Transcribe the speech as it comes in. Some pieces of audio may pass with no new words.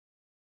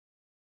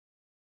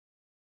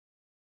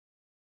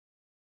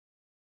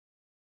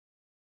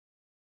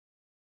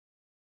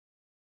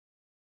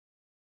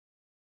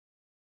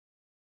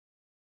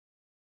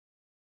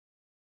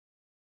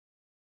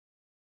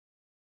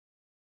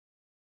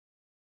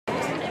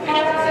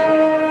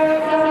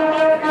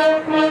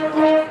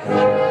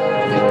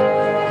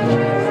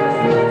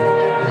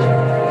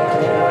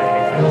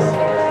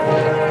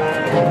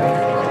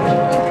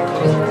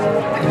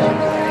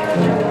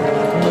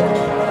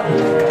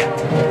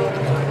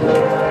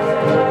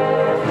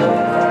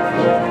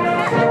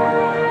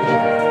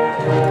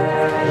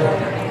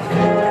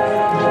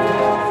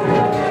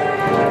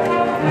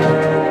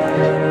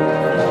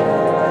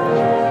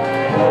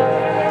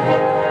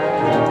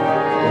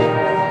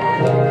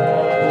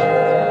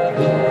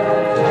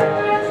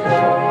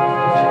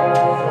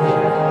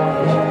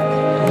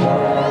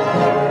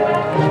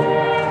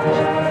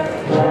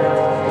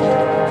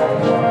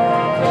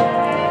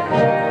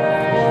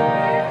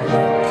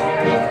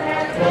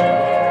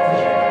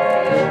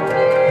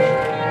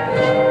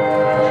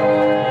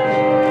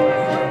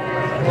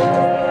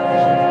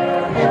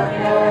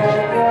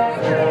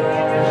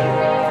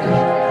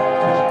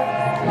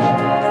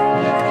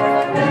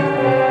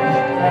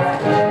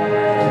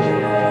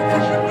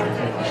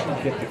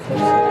get the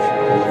clips.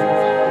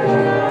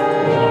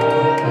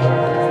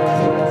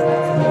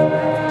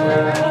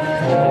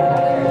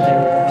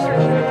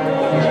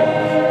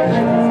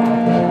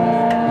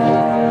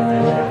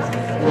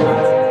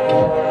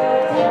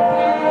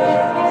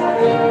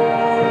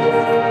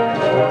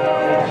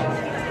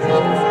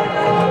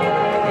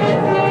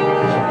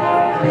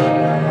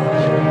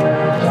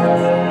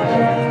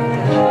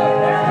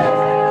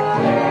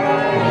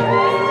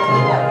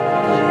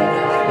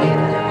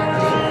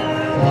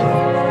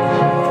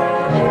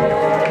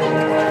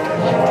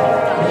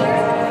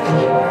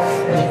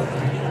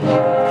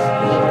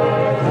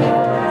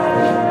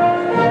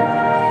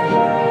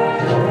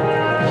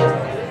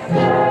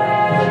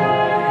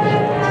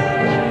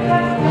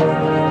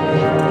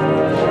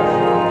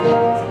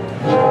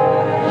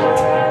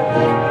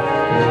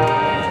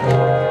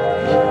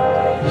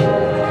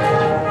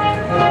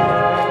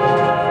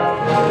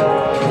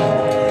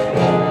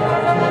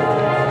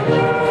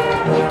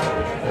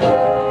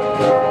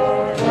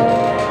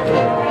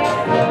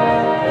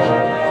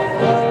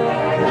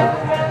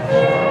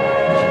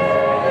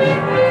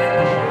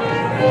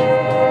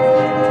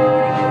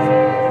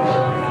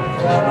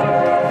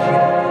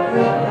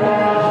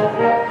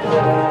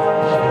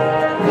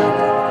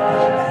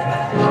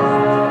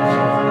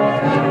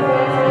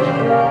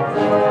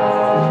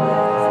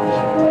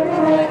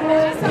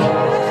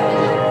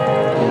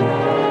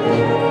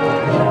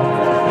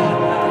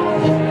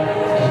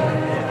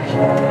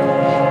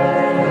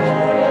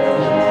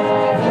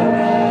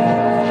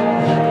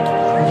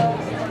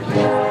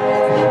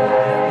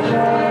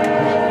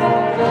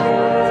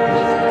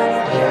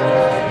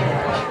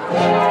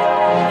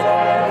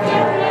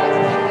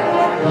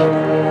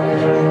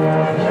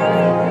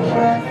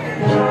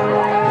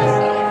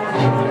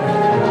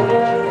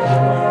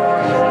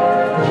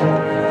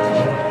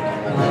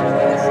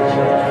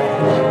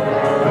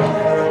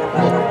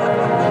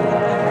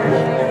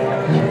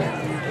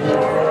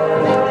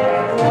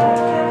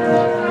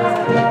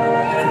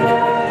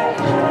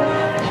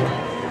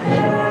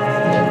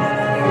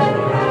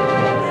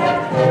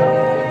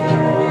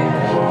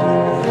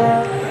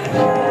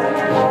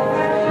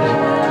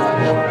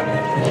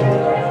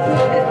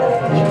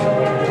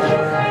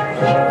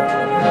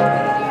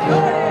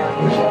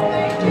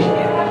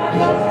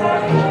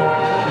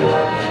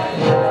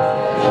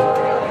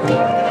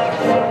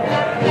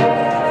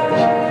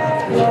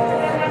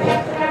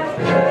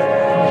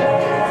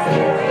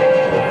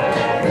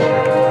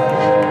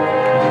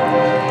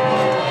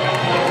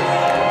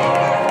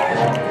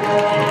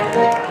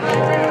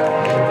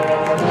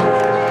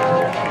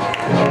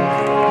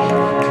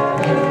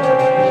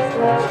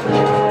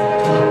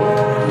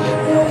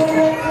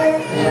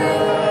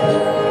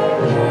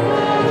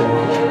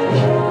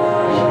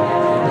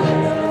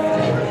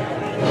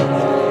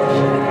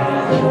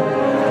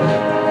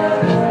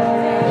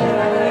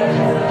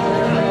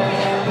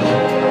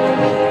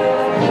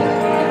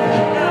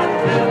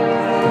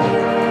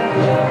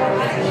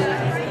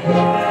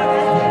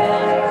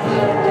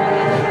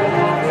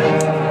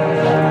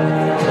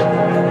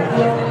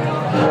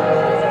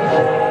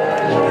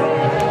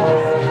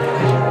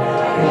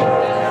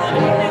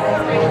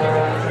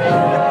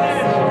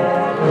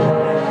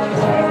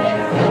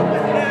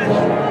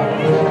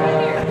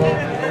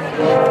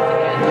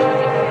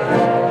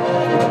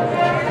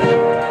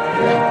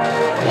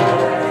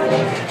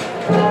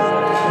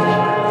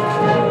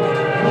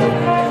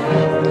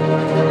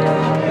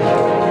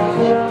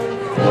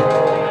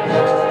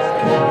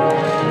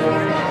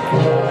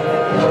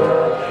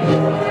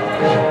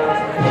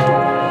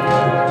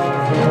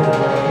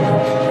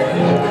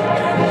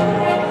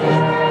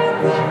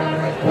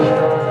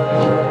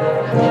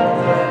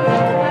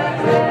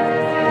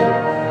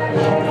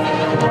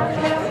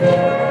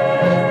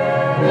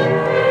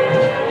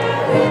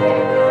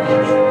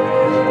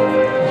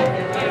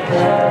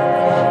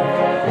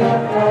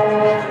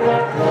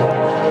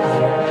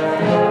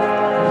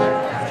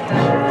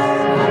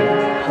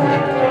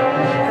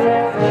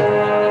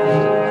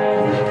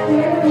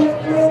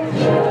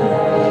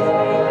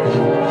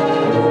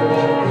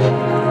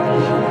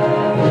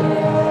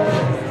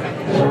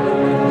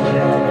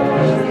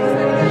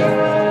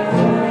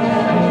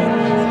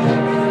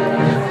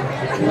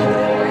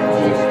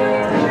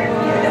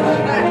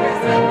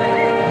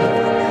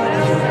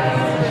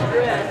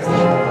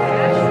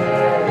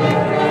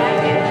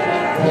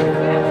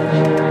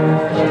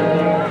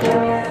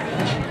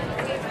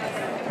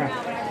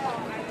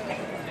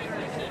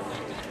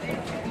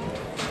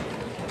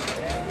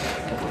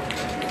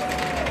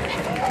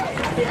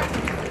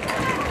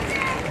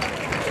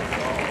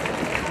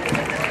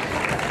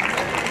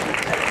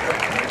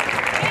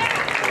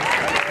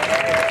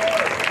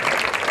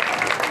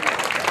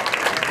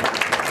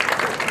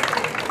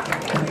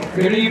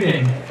 Good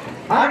evening.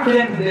 I'm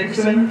Denton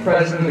Dixon,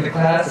 president of the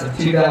class of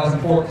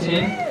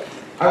 2014.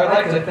 I would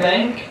like to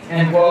thank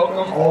and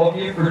welcome all of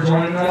you for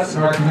joining us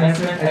in our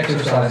commencement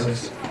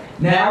exercises.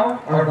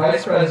 Now, our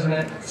Vice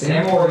President,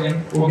 Sam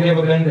Morgan, will give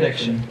a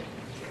benediction.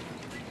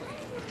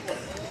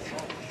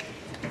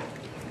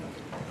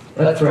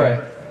 Let's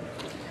pray.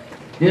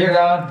 Dear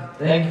God,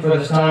 thank you for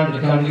this time to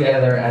come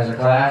together as a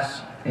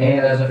class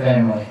and as a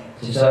family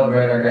to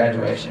celebrate our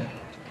graduation.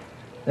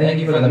 Thank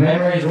you for the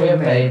memories we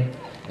have made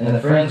and the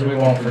friends we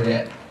won't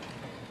forget.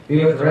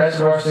 Be with the rest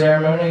of our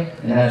ceremony,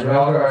 and as we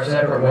all go our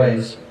separate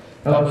ways,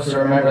 help us to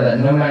remember that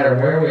no matter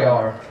where we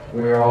are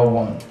all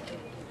one.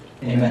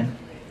 Amen.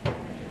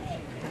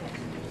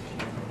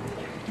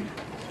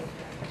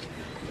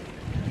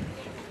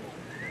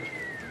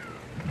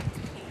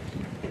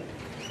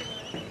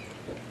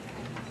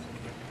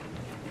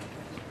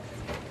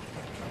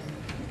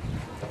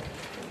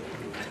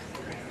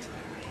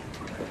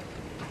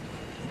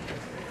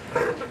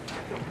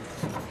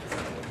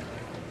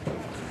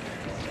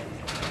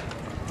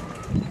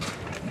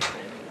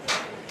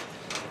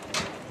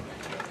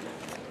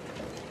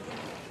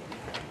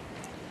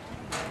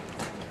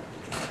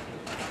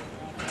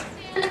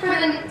 For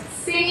the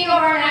singing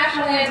of our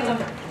national anthem.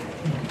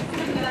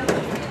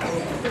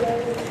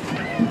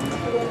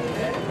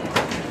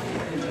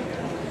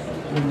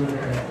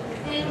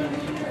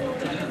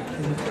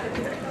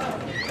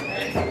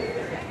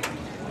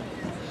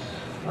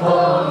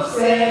 Oh,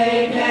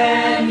 say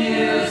can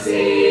you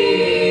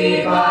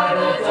see by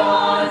the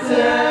dawn's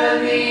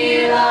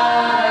early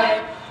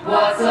light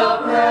what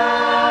so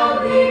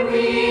proudly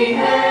we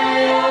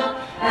hailed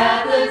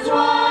at the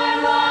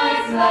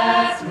twilight's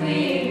last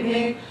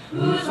gleaming,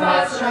 whose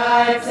broad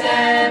stripes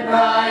and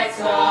bright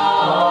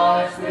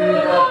stars through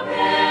the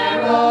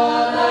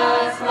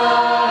perilous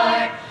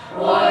fight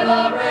o'er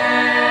the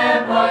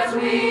ramparts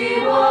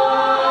we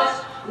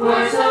watched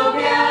were so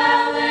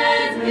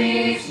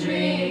gallantly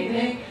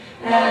streaming,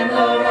 and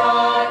the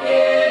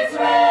rocket's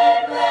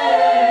red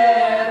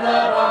glare, the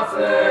bombs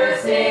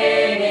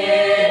bursting in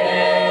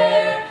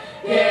air,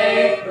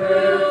 gave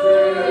proof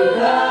through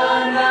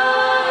the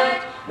night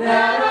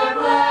that our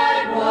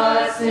flag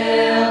was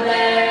still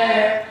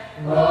there.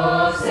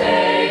 Oh,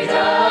 say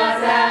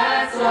does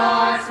that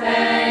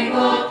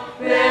star-spangled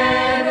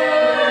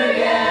banner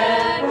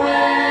yet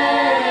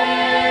wave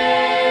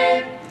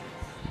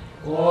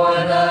o'er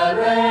the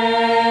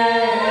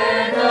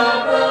land of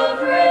the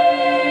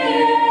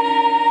free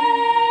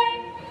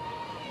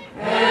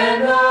and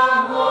the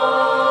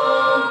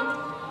home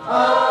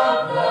of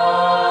the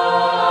brave.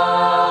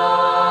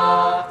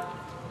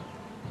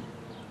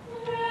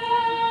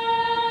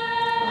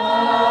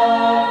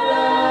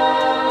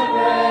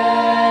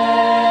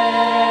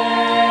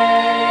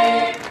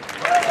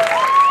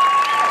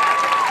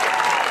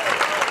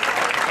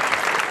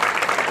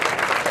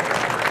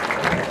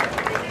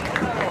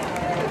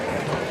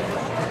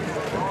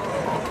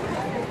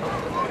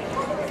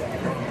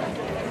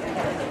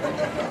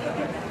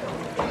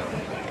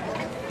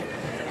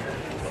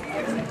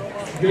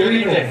 Good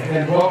evening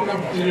and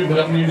welcome to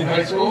Milton Union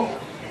High School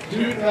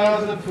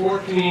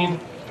 2014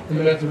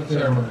 Commencement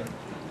Ceremony.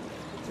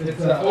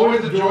 It's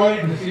always a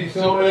joy to see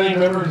so many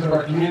members of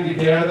our community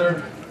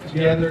gather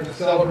together to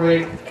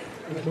celebrate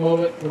this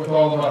moment with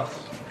all of us.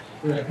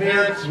 We have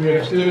parents, we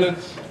have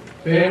students,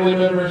 family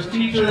members,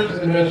 teachers,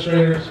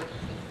 administrators.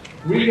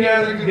 We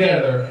gather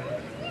together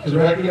to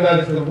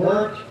recognize the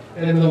work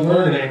and the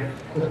learning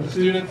that the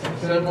students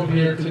assembled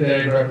here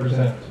today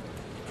represent.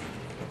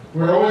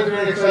 We're always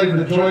very excited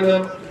to join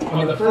them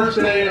on the first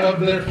day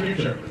of their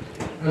future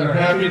and are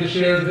happy to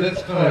share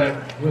this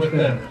time with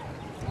them.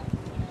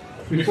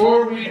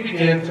 Before we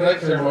begin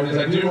tonight's ceremonies,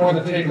 I do want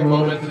to take a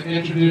moment to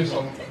introduce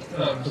some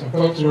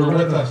folks who are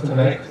with us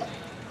tonight.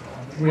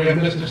 We have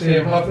Mr.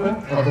 Sam Huffman,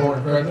 our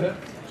board president,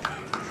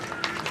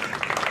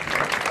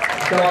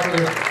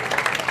 Dr.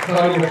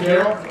 Connie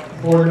McCarroll,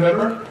 board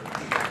member,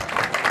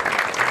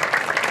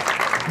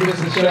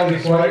 Mrs. Shelley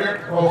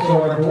Swigert,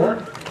 also on our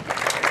board,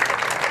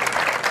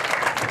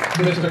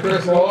 Mr.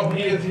 Chris Law,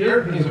 he is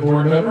here, he's a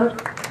board member,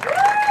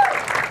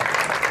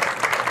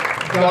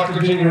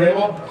 Dr. Jeannie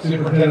Ramel,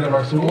 superintendent of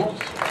our schools,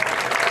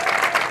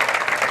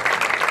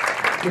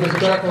 Mr.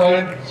 Chuck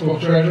Klein, school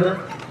treasurer,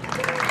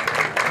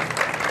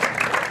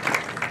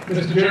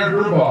 Mr. Jared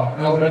Rubaugh,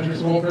 elementary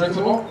school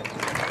principal,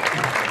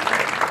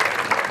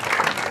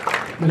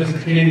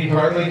 Mrs. Katie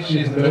Hartley, she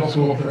is the middle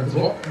school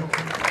principal,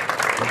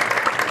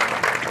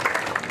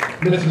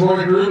 Mrs.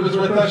 Lori Groove is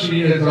with us,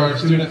 she is our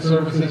student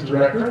services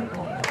director.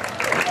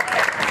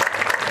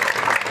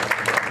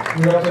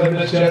 We also have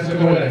Ms. Jessica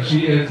Winnick,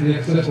 she is the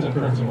assistant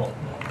principal.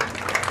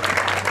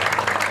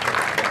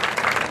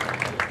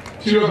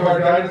 Two of our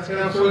guidance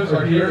counselors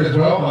are here as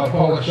well,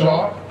 Paula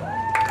Shaw.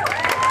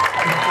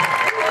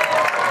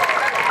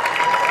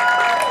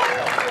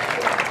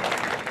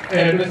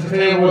 And Mrs.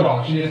 Hale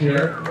Woodall, she is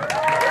here.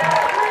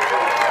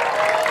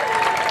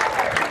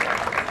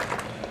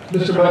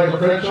 Mr. Michael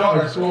Crenshaw,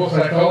 our school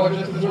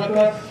psychologist, is with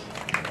us.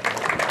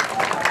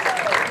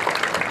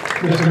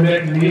 Mr.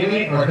 Nick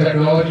Neely, our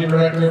technology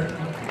director.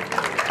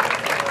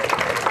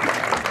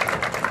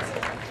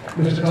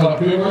 Mr. Tom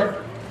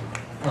Kugler,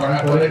 our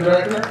athletic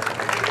director.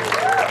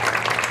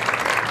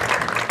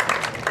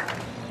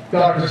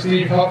 Dr.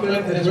 Steve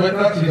Huffman is with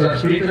us. He's our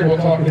speaker. We'll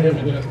talk to him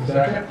in just a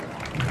second.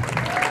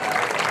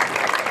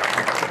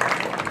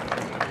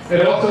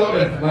 And also,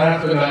 and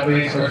last but not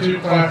least, our two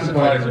class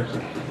advisors,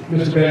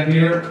 Mr. Van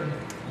Deer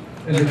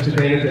and Mr.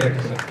 Dana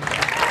Dickinson.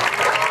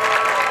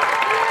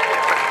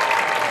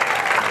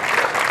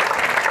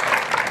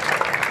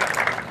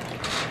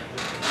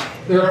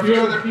 There are a few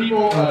other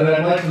people that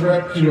I'd like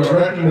to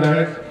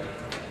recognize.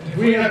 If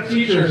we have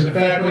teachers and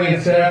faculty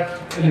and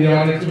staff in the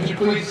audience, would you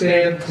please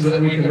stand so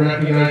that we can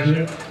recognize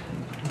you?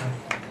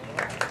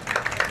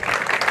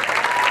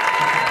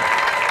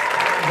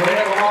 They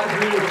have a lot to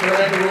do with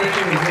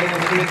graduation and getting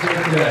the kids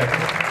here today.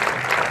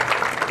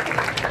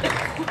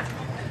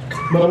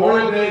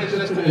 Memorial Day is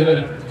just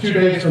in 2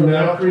 days from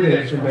now, 3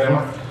 days from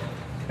now.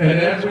 And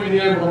as we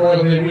near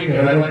Memorial Day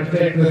weekend, I'd like to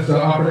take this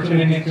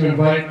opportunity to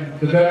invite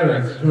the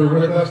veterans who are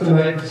with us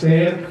tonight to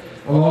stand,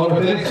 along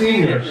with any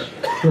seniors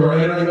who are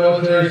entering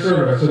military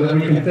service, so that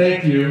we can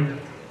thank you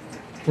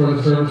for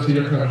the service to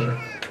your country.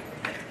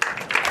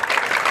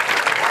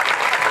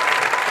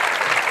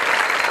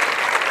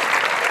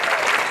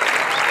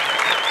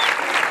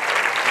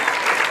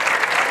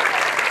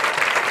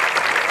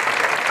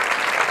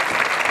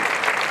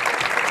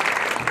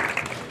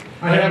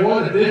 I have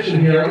one addition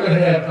here. I'm going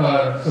to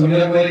have some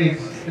young ladies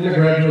in the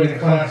graduating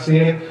class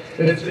stand.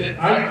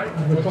 I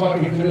was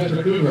talking to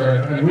Mr.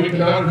 Cougar, and we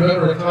cannot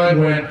remember a time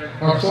when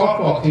our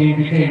softball team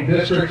became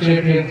district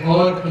champions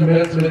on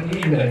commencement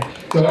evening.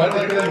 So I'd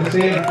like them to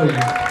stand, please.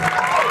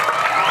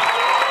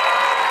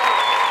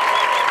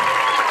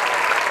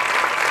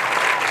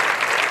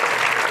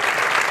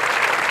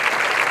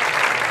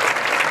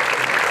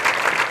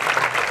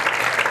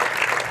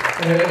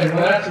 And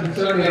last and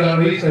certainly not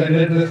least, I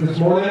did this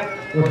morning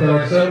with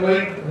our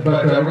assembly,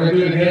 but we're going to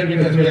do it again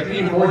because we have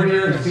even more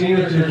here, and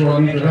seniors here who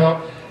will need your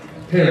help.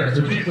 Parents,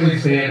 would you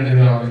please stand in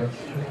the audience?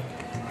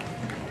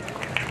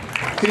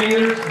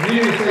 Seniors, we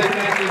need to say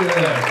thank you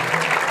today.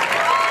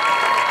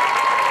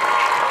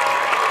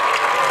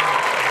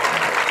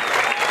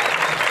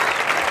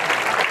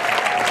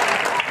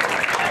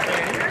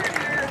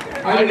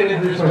 I didn't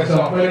introduce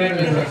myself. My name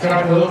is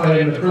Scott Milton. I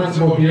am the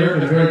principal here,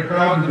 and very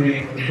proud to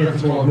be the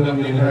principal of Milton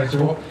Union High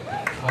School.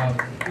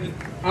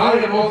 I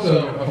am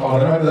also a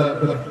father. I'm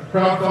the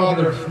proud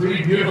father of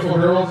 3 beautiful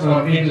girls,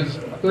 ages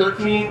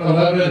 13,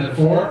 11, and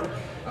 4.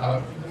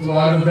 A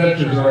lot of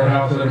adventures in our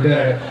house every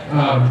day.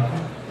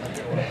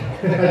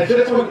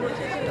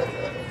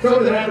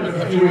 Something happened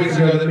a few weeks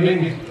ago that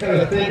made me kind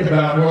of think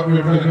about what we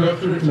were going to go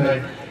through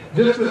tonight.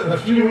 Just a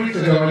few weeks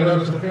ago, I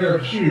noticed a pair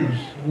of shoes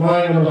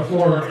lying on the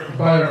floor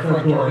by our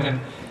front door. And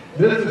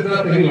this is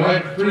nothing new. I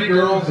have 3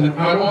 girls, and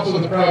I'm also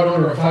the proud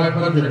owner of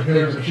 500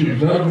 pairs of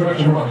shoes, none of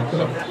which are mine.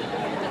 So,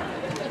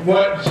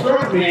 what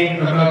struck me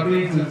about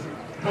these is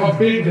how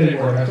big they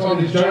were. I saw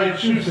these giant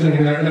shoes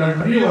sitting there, and I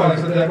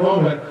realized at that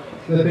moment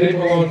that they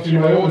belonged to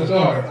my oldest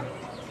daughter.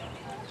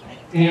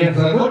 And as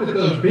I looked at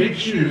those big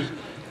shoes,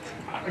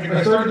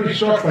 I started to be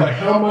struck by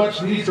how much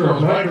these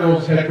girls, my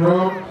girls, had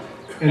grown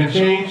and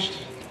changed.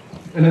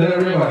 And then I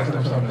realized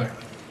something.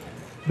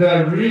 That I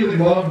really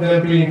loved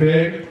them being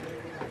big,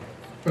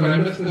 but I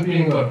missed them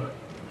being little.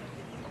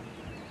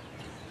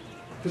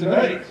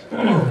 Tonight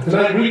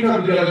we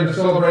come together to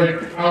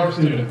celebrate our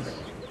students,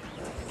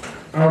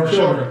 our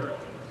children,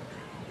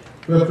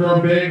 who have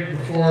grown big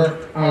before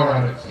our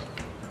eyes.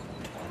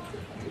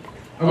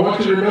 I want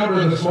you to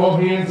remember the small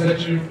hands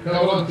that you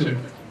held onto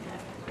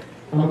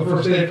on the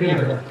first day of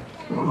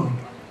kindergarten.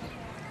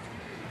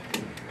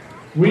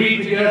 We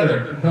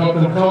together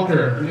helped them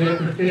conquer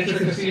the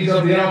intricacies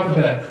of the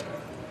alphabet,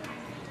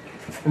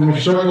 and we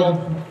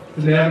struggled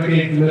to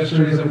navigate the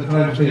mysteries of the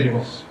times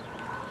tables.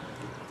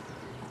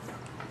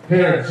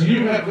 Parents,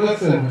 you have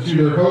listened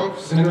to their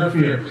hopes and their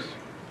fears.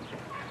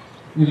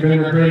 You've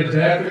been their greatest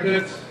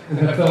advocates and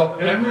have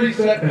felt every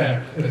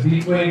setback as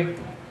deeply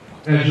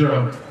as your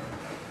own.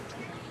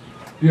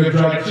 You have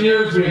dried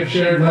tears, we have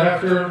shared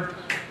laughter,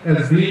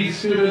 as these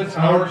students,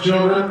 our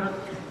children,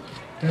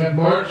 have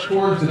marched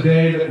towards the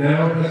day that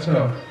now has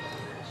come.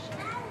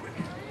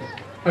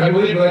 I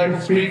believe that I can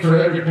speak for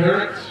every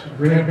parent,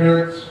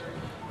 grandparents,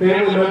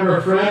 family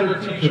member, friend, or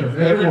teacher,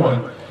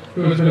 everyone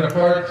who has been a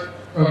part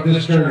of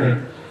this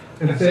journey,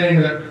 and saying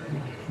that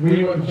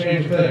we wouldn't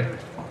change a thing.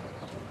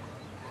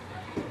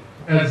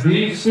 As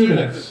these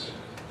students,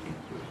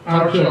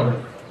 our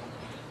children,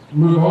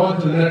 move on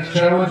to the next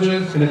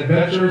challenges and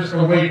adventures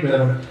await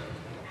them,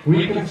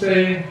 we can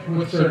say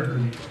with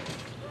certainty,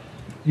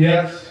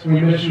 yes, we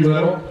miss you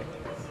little,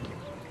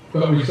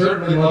 but we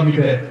certainly love you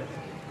big.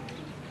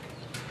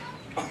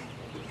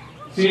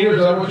 Seniors,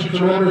 I want you to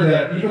remember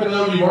that even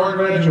though you are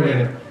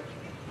graduating,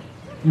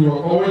 you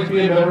will always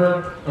be a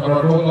member of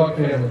our Bulldog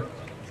family.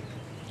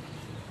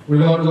 We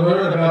love to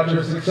learn about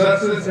your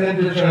successes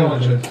and your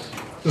challenges,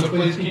 so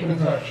please keep in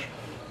touch.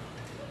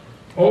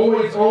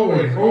 Always,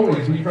 always,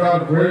 always be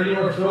proud of where you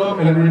are from,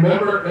 and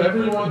remember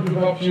everyone who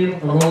helped you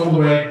along the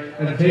way,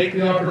 and take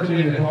the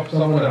opportunity to help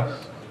someone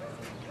else.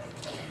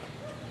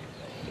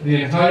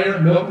 The entire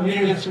Milton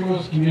Union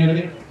Schools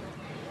community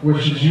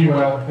wishes you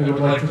well and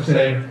would like to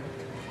say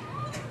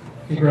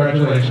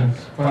congratulations,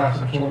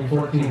 class of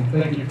 2014.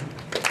 Thank you.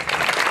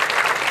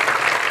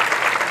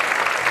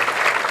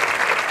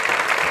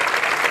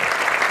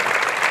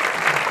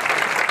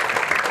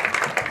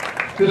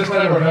 this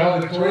time our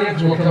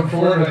valedictorians will come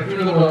forward. I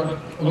threw them a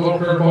little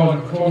curveball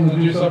and told them to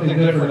do something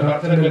different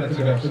about 10 minutes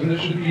ago. So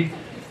this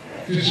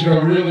should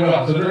go really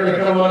well. So they're going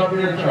to come on up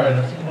here and try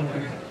this.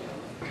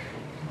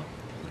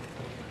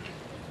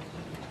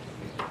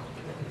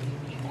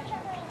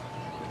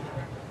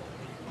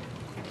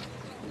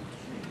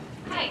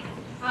 Hi.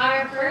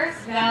 Our first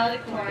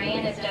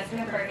valedictorian is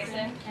Jessica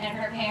Ferguson, and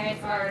her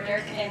parents are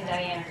Dirk and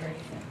Diana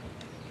Ferguson.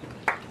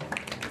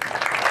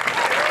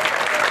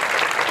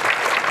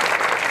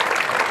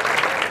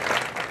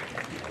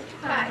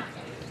 Hi.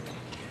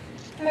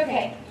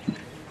 Okay.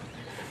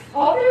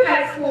 All through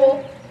high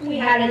school, we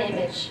had an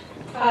image,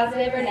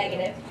 positive or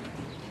negative.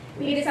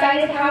 We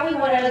decided how we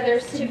wanted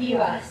others to view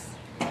us,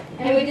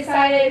 and we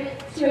decided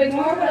to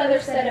ignore what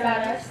others said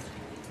about us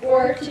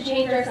or to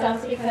change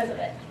ourselves because of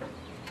it.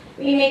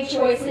 We made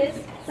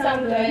choices,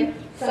 some good,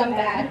 some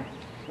bad,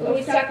 but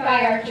we stuck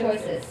by our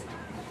choices.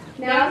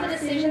 Now the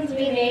decisions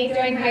we made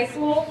during high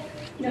school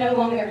no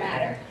longer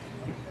matter,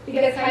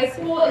 because high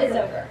school is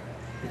over.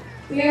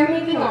 We are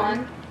moving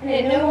on, and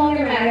it no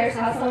longer matters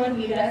how someone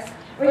viewed us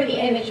or the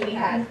image we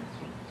had.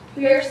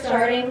 We are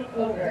starting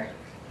over.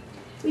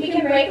 We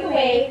can break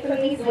away from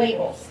these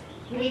labels.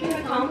 We can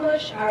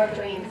accomplish our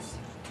dreams.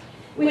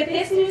 With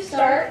this new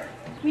start,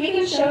 we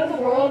can show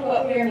the world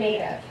what we are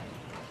made of.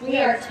 We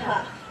are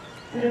tough,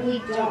 and we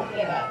don't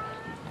give up.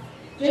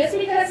 Just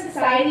because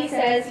society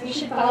says we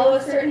should follow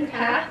a certain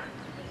path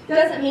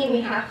doesn't mean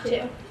we have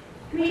to.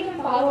 We can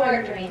follow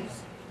our dreams.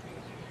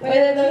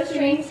 Whether those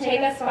dreams take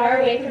us far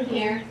away from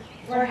here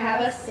or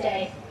have us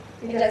stay,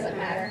 it doesn't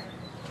matter.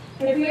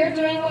 If we are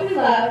doing what we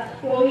love,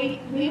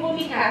 we will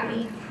be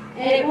happy,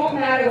 and it won't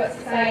matter what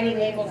society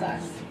labels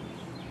us.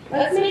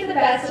 Let's make the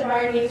best of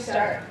our new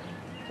start.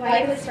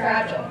 Life is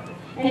fragile,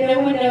 and no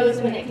one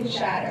knows when it can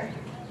shatter.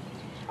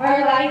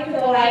 Our life with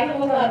the life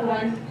of a loved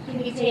one can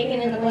be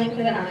taken in the blink of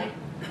an eye.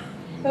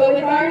 But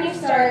with our new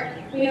start,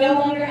 we no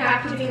longer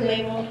have to be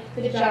labeled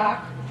the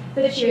jock,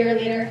 the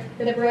cheerleader,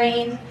 the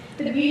brain,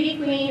 the beauty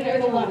queen, or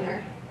the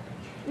loner.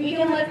 We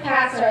can look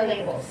past our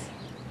labels.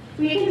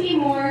 We can be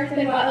more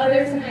than what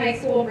others in high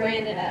school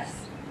branded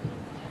us.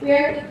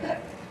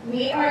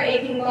 We are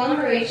a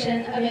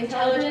conglomeration of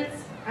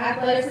intelligence,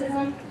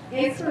 athleticism,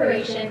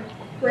 inspiration,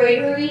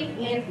 bravery,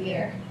 and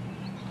fear.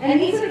 And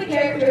these are the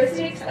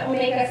characteristics that will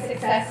make us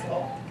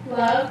successful,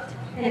 loved,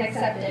 and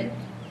accepted.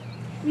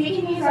 We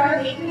can use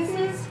our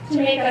weaknesses to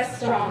make us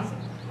strong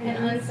and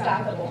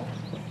unstoppable.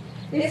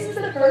 This is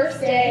the first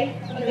day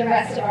of the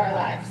rest of our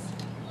lives.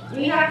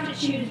 We have to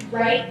choose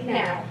right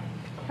now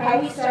how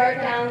we start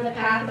down the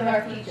path of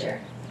our future.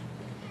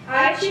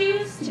 I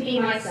choose to be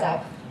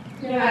myself,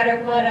 no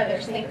matter what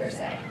others think or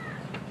say.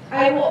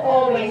 I will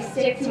always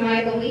stick to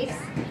my beliefs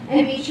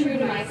and be true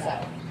to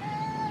myself.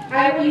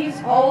 I will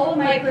use all of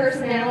my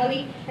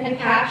personality and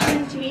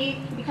passion to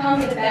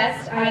become the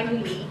best I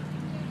can be.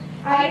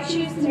 I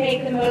choose to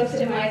make the most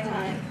of my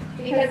time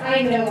because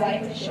I know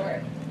life is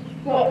short.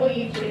 What will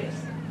you choose?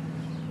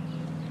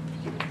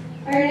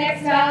 Our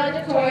next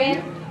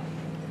valedictorian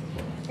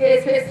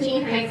is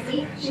Christine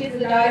Heisey. She is the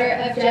daughter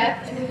of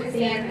Jeff and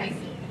Suzanne Heisey.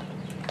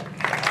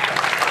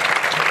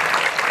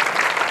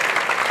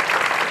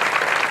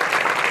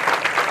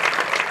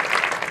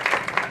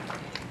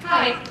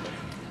 Hi.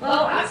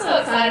 Well, I'm so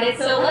excited,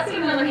 so let's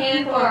give another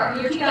hand for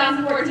your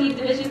 2014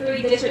 Division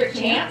III District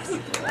Champs. And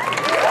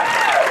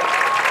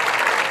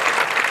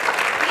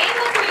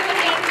let's give a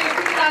hand for your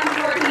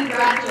 2014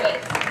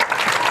 graduates.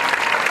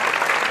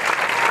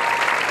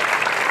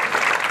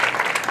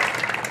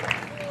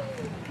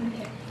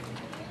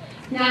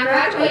 Now,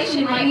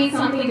 graduation might mean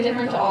something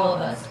different to all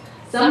of us.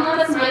 Some of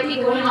us might be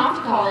going off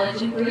to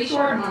college in 3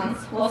 short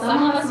months, while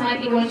some of us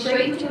might be going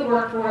straight into the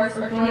workforce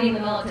or joining the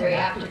military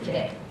after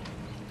today.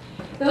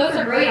 Those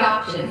are great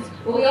options,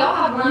 but we all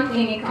have one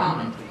thing in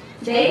common.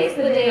 Today is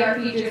the day our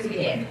futures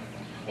begin.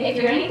 If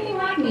you're anything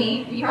like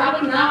me, you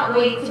probably cannot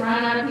wait to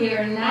run out of here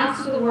and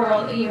announce to the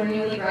world that you are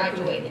newly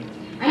graduated.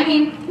 I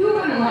mean, who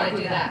wouldn't want to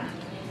do that?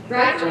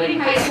 Graduating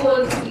high school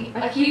is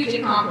a huge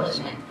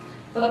accomplishment.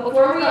 But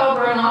before we all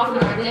run off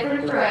in our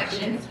different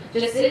directions,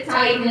 just sit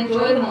tight and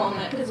enjoy the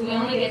moment, because we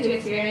only get to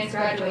experience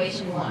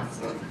graduation once.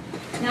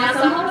 Now,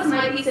 some of us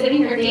might be sitting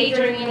here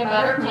daydreaming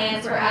about our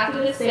plans for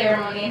after the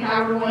ceremony and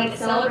how we're going to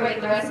celebrate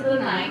the rest of the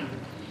night.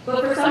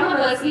 But for some of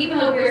us, even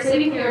though we're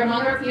sitting here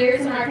among our peers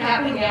in our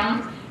cap and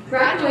gown,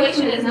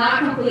 graduation is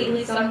not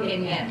completely sunk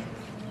in yet.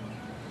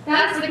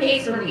 That is the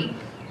case for me.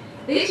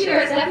 This year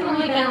has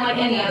definitely been like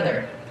any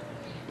other.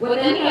 With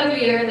any other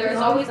year, there is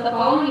always the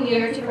following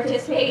year to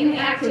participate in the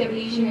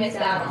activities you missed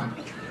out on.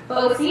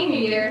 But with senior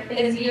year, it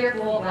is a year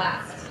full of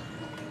laughs.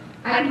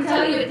 I can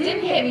tell you it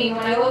didn't hit me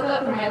when I woke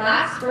up for my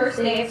first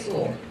day of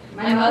school.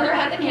 My mother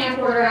had the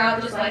camcorder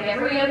out just like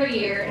every other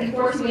year and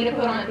forced me to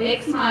put on a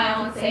big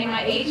smile and say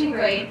my age and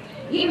grade,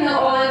 even though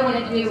all I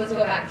wanted to do was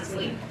go back to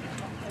sleep.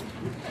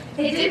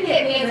 It didn't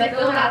hit me as I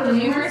filled out the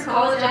numerous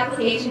college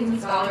applications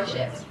and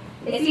scholarships.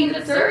 It seemed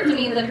absurd to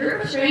me that a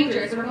group of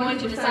strangers were going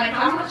to decide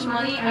how much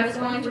money I was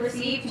going to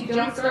receive to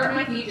jumpstart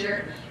my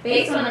future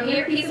based on a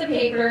mere piece of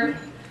paper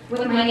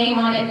with my name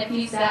on it and a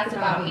few stats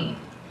about me.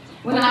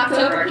 When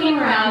October came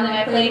around and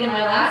I played in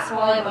my last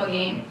volleyball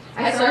game,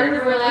 I started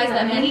to realize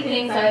that many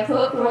things I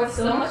put forth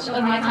so much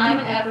of my time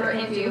and effort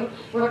into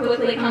were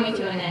quickly coming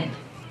to an end.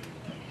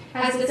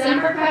 As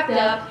December crept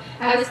up,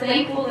 I was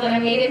thankful that I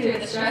made it through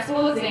the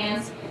stressful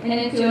exams and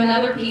into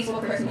another peaceful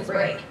Christmas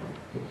break.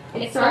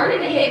 It started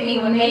to hit me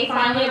when May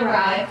finally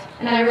arrived,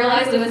 and I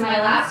realized it was my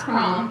last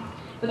prom,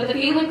 but the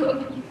feeling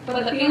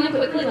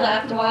quickly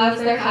left while I was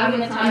there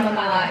having the time of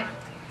my life.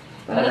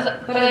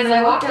 But as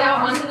I walked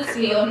out onto this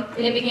field,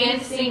 it began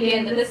to sink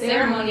in that this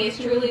ceremony is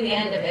truly the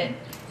end of it.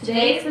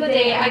 Today is the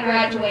day I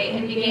graduate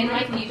and begin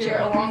my future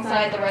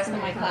alongside the rest of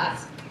my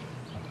class.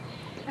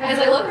 As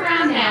I look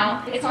around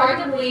now, it's hard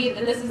to believe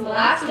that this is the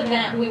last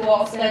event we will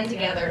all spend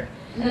together,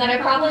 and that I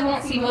probably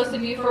won't see most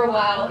of you for a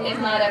while, if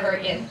not ever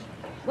again.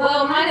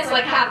 Well, minus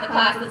like half the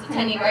class that's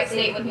attending Wright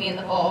State with me in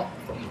the fall.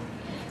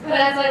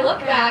 But as I look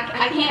back,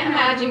 I can't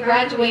imagine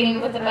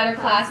graduating with a better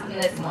class than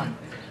this one.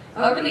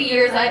 Over the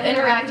years, I've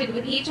interacted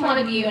with each one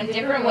of you in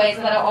different ways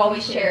that I'll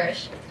always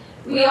cherish.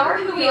 We are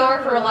who we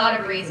are for a lot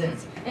of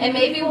reasons, and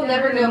maybe we'll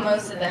never know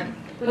most of them.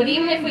 But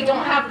even if we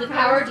don't have the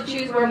power to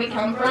choose where we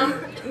come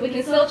from, we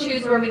can still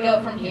choose where we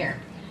go from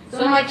here.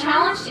 So my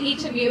challenge to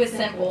each of you is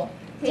simple.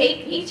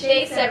 Take each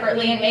day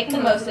separately and make the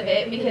most of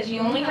it, because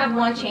you only have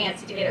one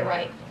chance to get it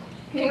right.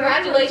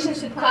 Congratulations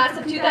to the class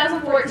of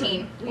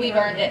 2014. We've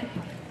earned it.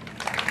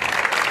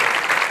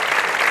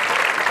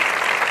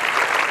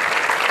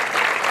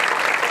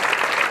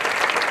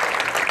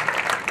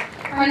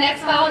 Our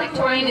next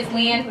valedictorian is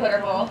Leanne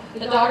Putterball,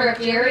 the daughter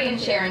of Jerry and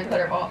Sharon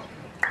Putterball.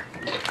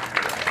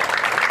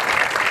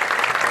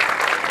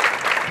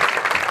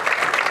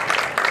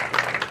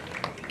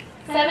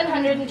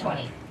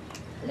 $720.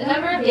 The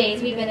number of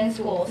days we've been in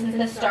school since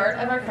the start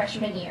of our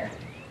freshman year.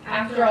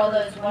 After all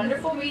those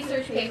wonderful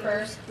research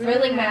papers,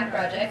 thrilling math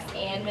projects,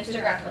 and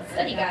Mr. Grafflin's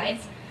study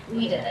guides,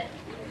 we did it.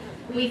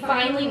 We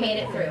finally made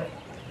it through.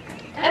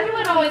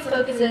 Everyone always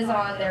focuses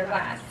on their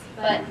class,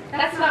 but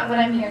that's not what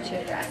I'm here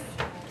to address.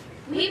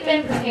 We've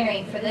been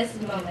preparing for this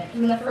moment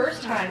from the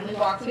first time we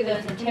walked through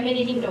those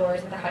intimidating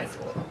doors of the high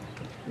school.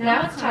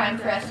 Now it's time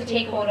for us to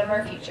take hold of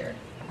our future,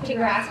 to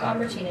grasp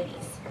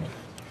opportunities.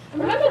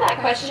 Remember that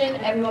question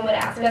everyone would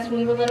ask us when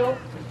we were little?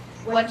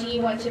 What do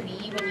you want to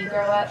be when you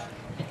grow up?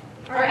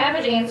 Our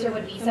average answer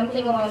would be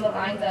something along the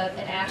lines of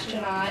an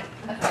astronaut,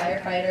 a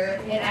firefighter,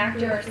 an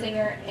actor or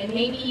singer, and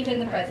maybe even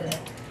the president.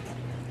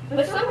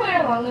 But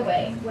somewhere along the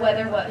way,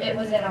 whether it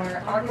was in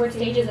our awkward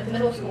stages of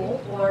middle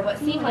school or what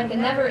seemed like the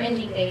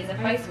never-ending days of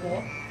high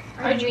school,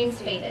 our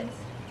dreams faded.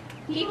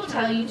 People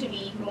tell you to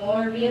be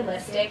more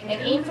realistic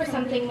and aim for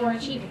something more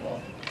achievable.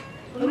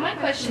 But my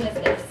question is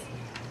this.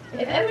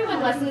 If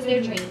everyone lessens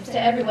their dreams to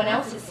everyone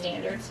else's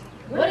standards,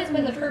 what has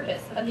been the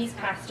purpose of these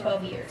past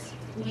 12 years?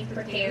 We've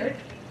prepared,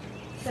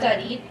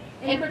 studied,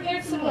 and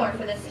prepared some more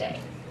for this day.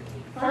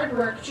 Hard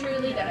work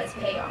truly does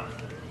pay off.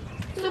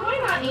 So why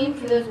not aim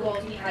for those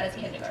goals we had as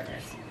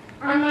kindergartners?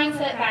 Our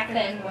mindset back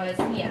then was,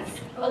 yes,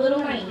 a little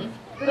naive,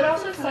 but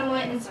also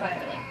somewhat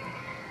inspiring.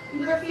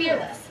 We were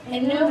fearless,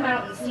 and no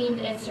mountain seemed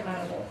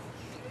insurmountable.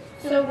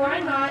 So why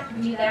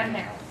not do that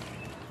now?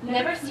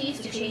 Never cease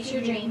to chase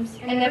your dreams,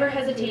 and never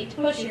hesitate to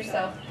push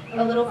yourself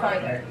a little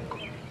farther.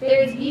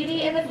 There is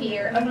beauty in the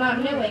fear of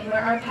not knowing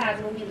where our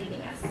paths will be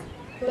leading us.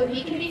 But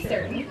we can be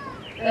certain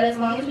that as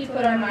long as we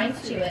put our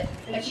minds to it,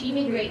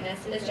 achieving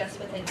greatness is just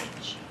within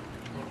reach.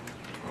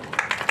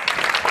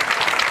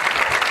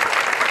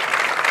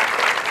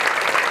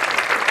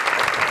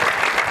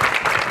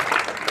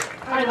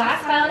 Our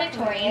last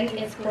valedictorian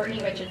is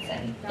Courtney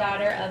Richardson,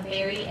 daughter of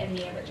Barry and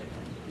Mia Richardson.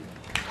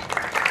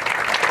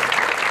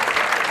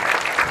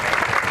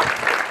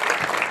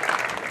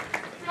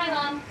 Hi,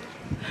 Mom.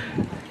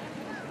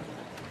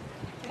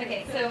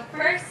 Okay, so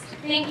first,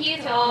 thank you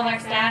to all of our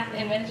staff,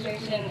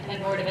 administration,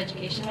 and Board of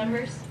Education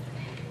members.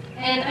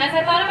 And as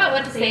I thought about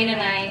what to say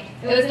tonight,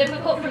 it was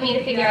difficult for me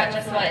to figure out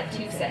just what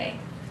to say.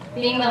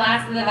 Being the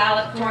last of the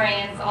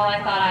valedictorians, all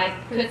I thought I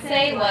could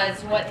say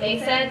was what they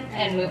said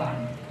and move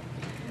on.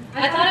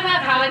 I thought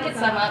about how I could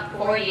sum up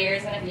 4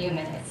 years in a few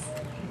minutes.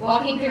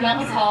 Walking through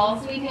Milton's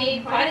halls, we've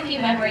made quite a few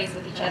memories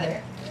with each other.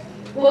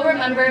 We'll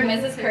remember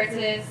Mrs.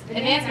 Kurtz's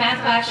advanced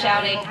math class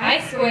shouting, I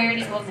squared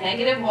equals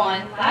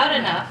 -1 loud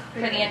enough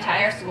for the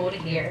entire school to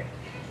hear.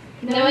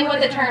 Knowing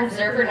what the term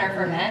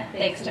Zerber-Nerfer meant,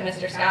 thanks to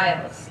Mr.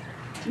 Skiles.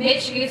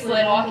 Mitch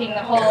Gooslin walking the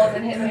halls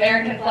in his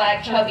American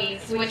flag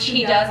chubbies, which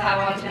he does have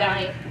on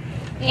tonight.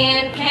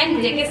 And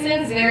Ken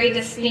Dickinson's very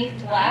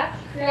distinct laugh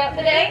throughout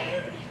the day.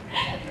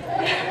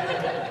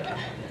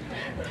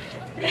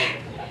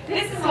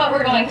 This is what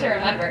we're going to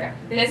remember.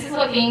 This is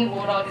what being a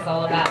Bulldog is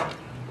all about.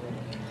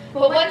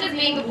 But what does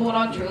being a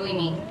Bulldog truly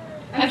mean?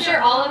 I'm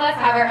sure all of us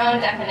have our own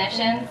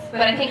definitions,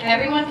 but I think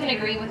everyone can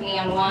agree with me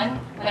on one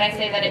when I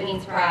say that it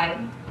means pride.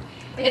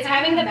 It's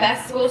having the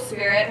best school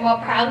spirit while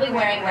proudly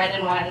wearing red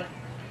and white.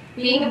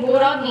 Being a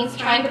Bulldog means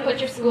trying to put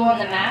your school on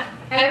the map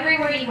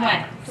everywhere you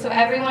went, so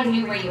everyone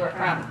knew where you were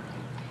from.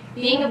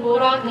 Being a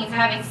Bulldog means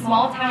having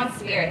small town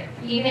spirit,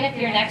 even if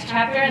your next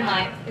chapter in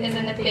life is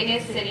in the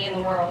biggest city in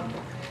the world.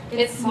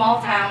 It's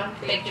small town,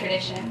 big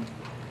tradition.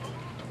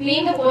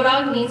 Being a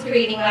Bulldog means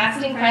creating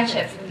lasting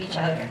friendships with each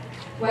other.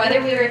 Whether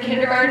we were a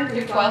kindergarten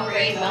through 12th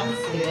grade Milton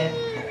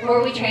student,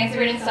 or we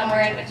transferred in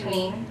somewhere in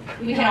between,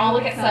 we can all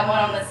look at someone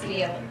on this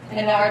field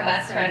and know our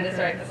best friend is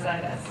right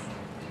beside us.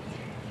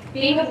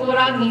 Being a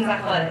Bulldog means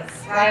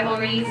athletics,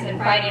 rivalries, and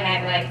Friday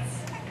night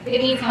lights.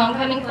 It means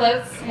homecoming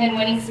floats and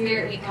winning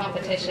Spirit Week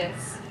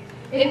competitions.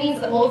 It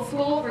means the old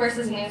school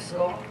versus new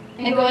school,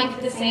 and going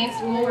to the same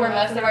school where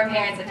most of our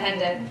parents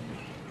attended.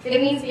 It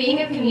means being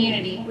a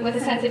community with a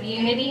sense of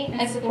unity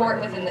and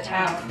support within the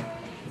town.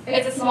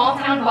 It's a small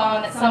town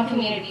bond that some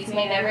communities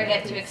may never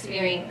get to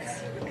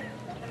experience.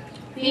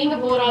 Being a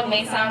Bulldog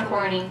may sound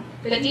corny,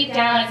 but deep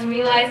down it's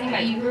realizing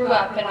that you grew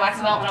up in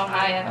West Milton,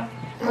 Ohio,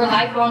 where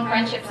lifelong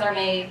friendships are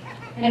made,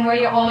 and where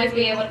you'll always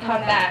be able to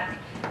come back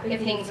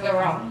if things go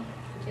wrong.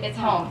 It's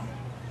home.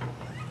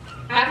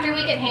 After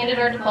we get handed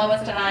our diplomas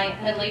tonight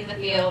and leave the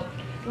field,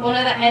 we'll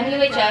know that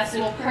MUHS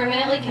will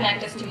permanently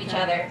connect us to each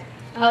other,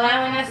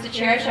 allowing us to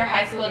cherish our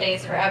high school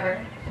days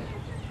forever.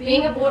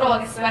 Being a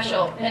Bulldog is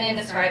special and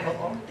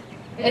indescribable.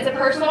 It's a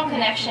personal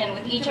connection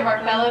with each of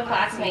our fellow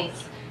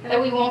classmates that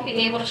we won't be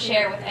able to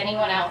share with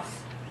anyone else.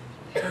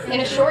 In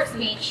a short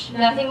speech,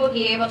 nothing will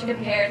be able to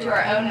compare to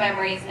our own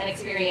memories and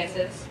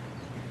experiences.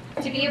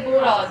 To be a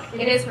Bulldog,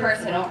 it is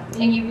personal,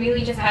 and you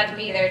really just had to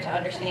be there to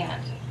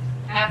understand.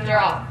 After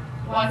all,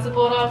 once a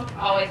Bulldog,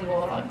 always a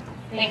Bulldog.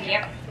 Thank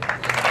you.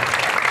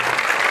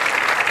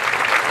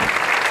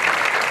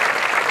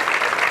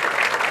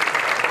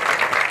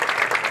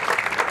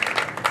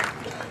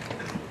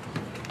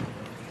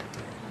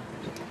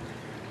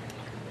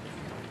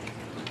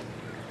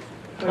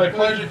 My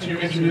pleasure to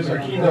introduce our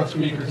keynote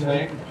speaker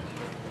tonight,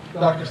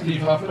 Dr.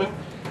 Steve Huffman.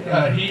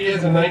 He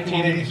is a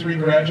 1983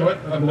 graduate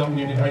of Milton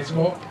Union High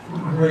School,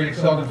 where he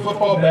excelled in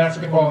football,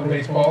 basketball, and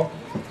baseball,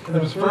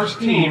 and was first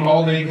team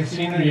All-League his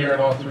senior year in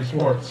all three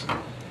sports.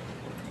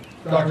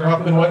 Dr.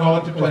 Huffman went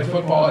on to play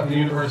football at the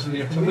University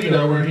of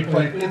Toledo, where he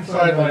played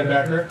inside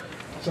linebacker,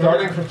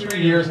 starting for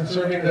 3 years and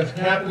serving as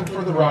captain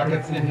for the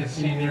Rockets in his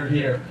senior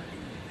year.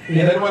 He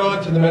then went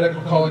on to the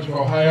Medical College of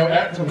Ohio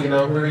at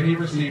Toledo, where he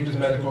received his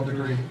medical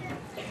degree.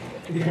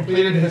 He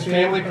completed his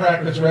family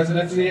practice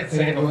residency at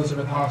St.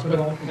 Elizabeth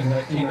Hospital in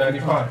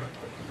 1995.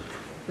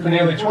 For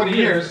nearly 20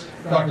 years,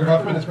 Dr.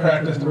 Huffman has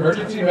practiced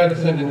emergency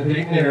medicine in the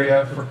Dayton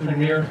area for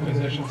Premier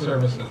Physician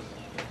Services.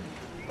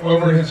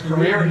 Over his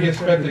career, he has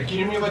spent a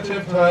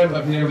cumulative time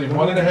of nearly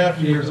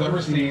 1.5 years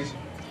overseas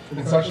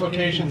in such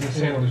locations as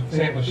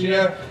St.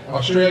 Lucia,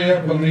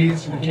 Australia,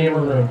 Belize, and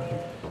Cameroon,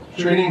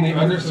 treating the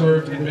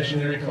underserved in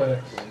missionary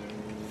clinics.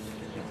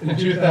 In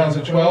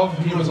 2012,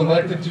 he was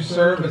elected to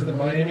serve as the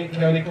Miami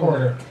County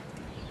Coroner.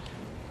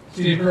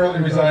 Steve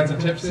currently resides in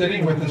Tip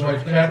City with his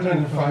wife Catherine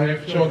and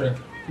 5 children.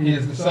 He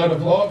is the son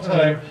of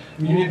longtime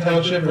Union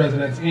Township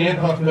residents Ian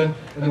Huffman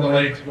and the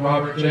late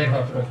Robert J.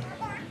 Huffman.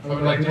 I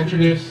would like to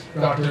introduce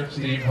Dr.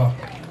 Steve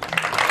Huffman.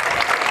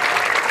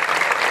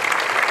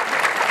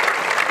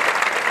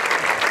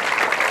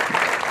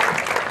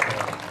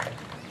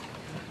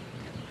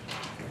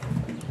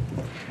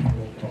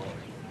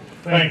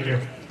 Thank you.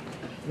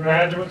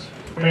 Graduates,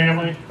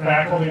 family,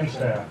 faculty, and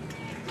staff,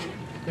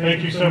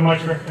 thank you so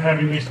much for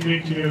having me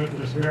speak to you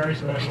this very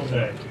special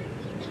day.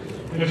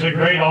 It's a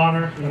great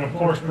honor and of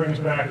course brings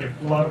back a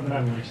flood of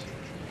memories.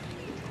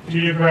 To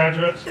you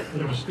graduates,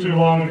 it was too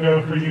long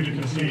ago for you to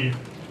conceive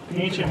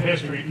ancient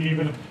history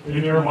even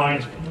in your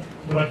minds,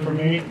 but for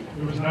me,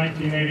 it was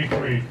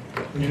 1983,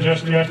 and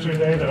just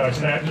yesterday that I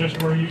sat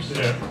just where you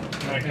sit,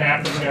 in a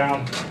cap and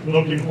gown,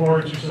 looking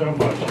forward to so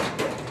much.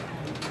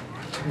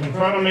 In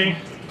front of me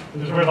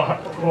is where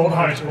the old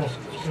high school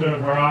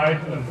stood, where I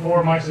and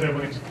 4 of my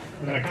siblings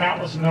and a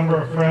countless number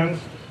of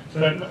friends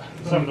spent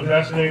some of the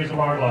best days of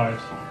our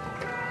lives.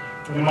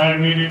 In my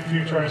immediate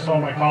future, I saw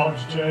my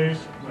college days,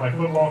 my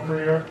football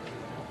career,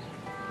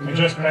 and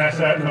just past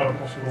that,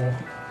 medical school.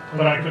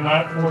 But I could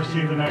not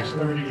foresee the next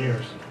 30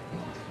 years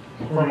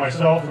for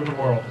myself or the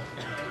world.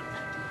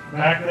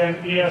 Back then,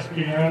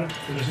 ESPN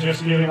was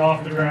just getting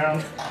off the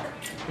ground.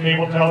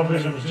 Cable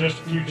television was just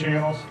a few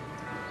channels.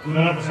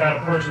 None of us had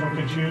a personal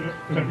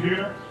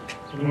computer,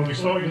 and we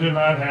certainly did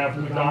not have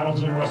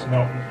McDonald's in West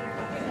Milton.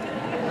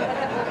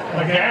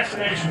 A gas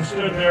station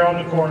stood there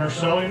on the corner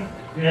selling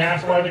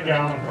gas by the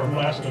gallon for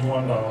less than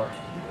 $1.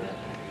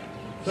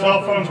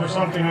 Cell phones were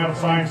something out of a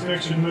science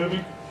fiction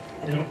movie,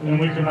 and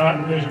we could not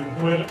envision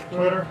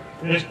Twitter,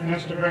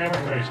 Instagram,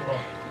 or Facebook.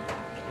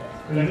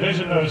 And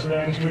envision those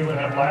things, we would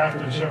have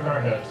laughed and shook our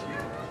heads.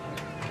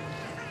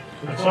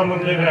 But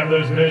someone did have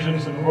those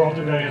visions, and the world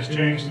today has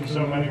changed in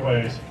so many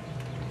ways.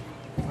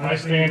 I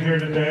stand here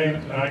today,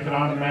 and I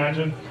cannot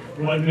imagine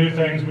what new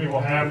things we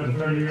will have in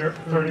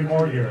 30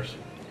 more years.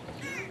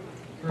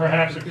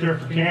 Perhaps a cure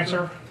for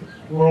cancer,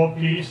 world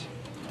peace,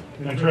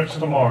 and trips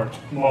to Mars.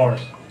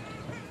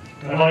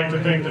 I'd like to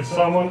think that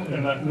someone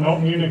in the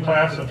Milton Union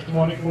class of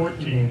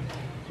 2014,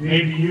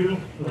 maybe you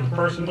or the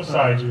person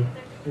beside you,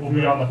 will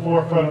be on the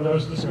forefront of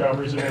those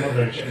discoveries and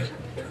innovations.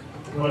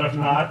 But if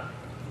not,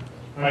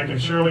 I can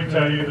surely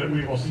tell you that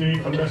we will see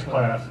from this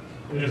class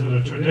is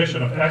a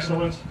tradition of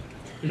excellence,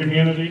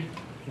 community,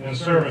 and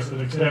service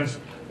that extends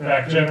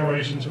back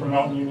generations for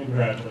Milton Union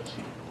graduates.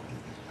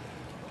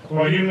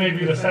 While you may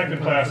be the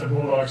second class of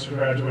Bulldogs to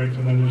graduate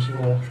from the new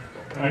school,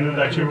 I know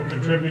that you will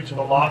contribute to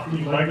the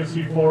lofty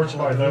legacy forged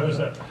by those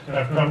that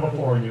have come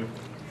before you.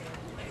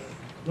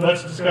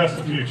 Let's discuss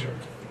the future.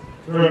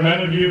 There are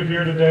many of you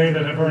here today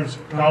that have earned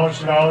college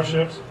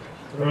scholarships.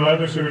 There are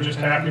others who are just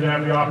happy to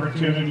have the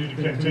opportunity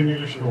to continue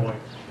their schooling.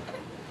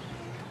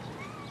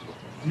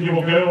 You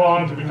will go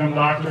on to become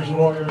doctors,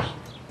 lawyers,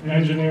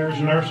 engineers,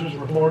 nurses,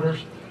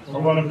 reporters,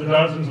 or one of the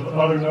dozens of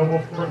other noble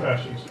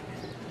professions.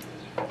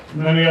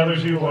 Many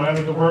others you will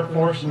enter the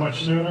workforce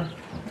much sooner,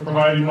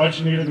 providing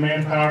much needed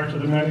manpower to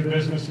the many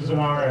businesses in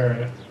our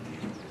area.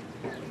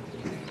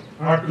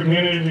 Our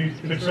community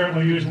could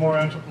certainly use more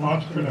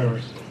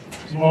entrepreneurs,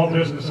 small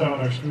business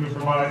owners who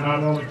provide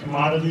not only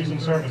commodities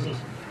and services,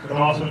 but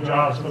also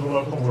jobs for the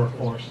local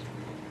workforce.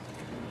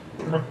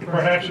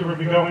 Perhaps you will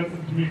be going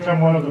to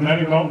become one of the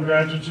many Milton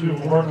graduates who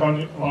will work on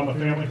the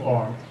family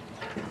farm.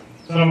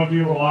 Some of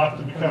you will opt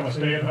to become a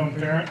stay-at-home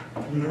parent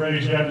and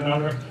raise yet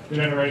another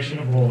generation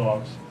of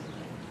Bulldogs.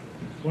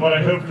 What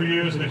I hope for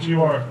you is that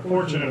you are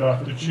fortunate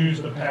enough to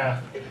choose the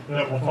path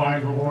that will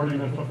find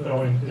rewarding and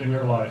fulfilling in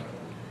your life.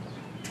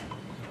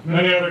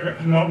 Many other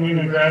Milton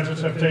Union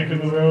graduates have taken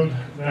the road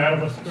that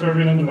of us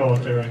serving in the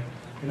military,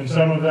 and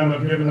some of them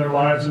have given their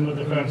lives in the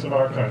defense of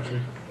our country.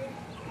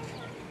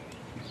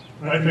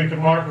 I think of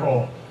Mark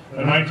Cole,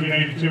 a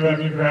 1982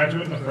 MU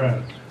graduate and a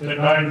friend, that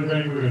died in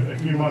Beirut a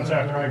few months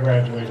after I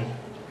graduated.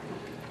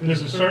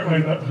 This is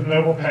certainly a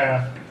noble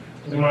path,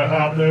 and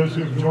without those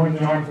who have joined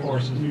the armed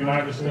forces, the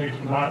United States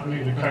would not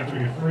be the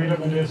country of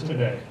freedom it is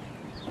today.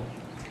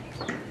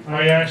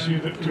 I ask you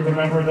to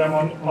remember them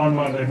on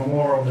Monday,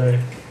 Memorial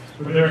Day,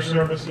 for their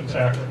service and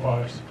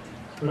sacrifice,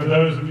 for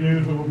those of you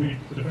who will be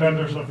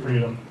defenders of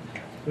freedom,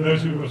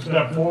 those who will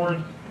step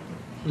forward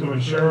to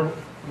ensure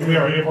we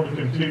are able to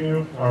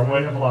continue our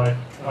way of life.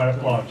 I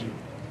applaud you.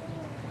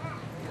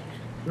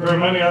 There are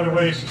many other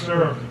ways to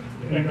serve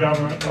in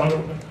government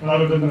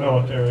other than the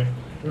military.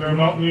 There are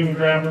Milton Union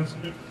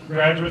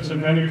graduates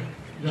in many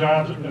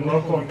jobs in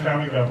local and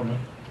county government,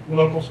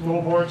 local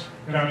school boards,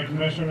 county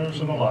commissioners,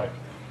 and the like.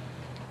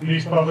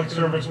 These public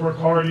servants work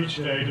hard each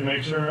day to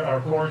make sure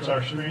our courts,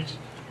 our streets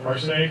are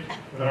safe,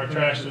 that our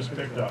trash is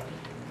picked up.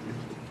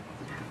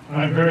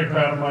 I'm very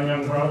proud of my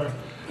young brother,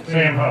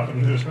 Sam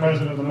Huffman, who is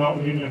president of the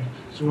Milton Union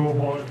School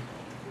Board,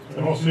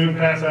 and will soon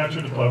pass out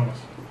your diplomas.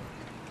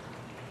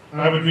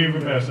 I would be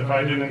remiss if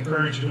I didn't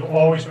encourage you to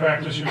always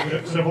practice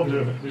your civil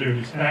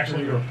duties,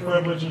 actually your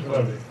privilege of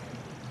voting.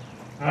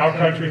 Our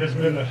country has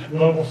been the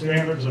global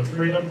standards of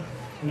freedom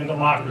and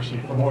democracy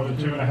for more than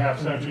 2.5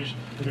 centuries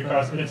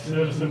because its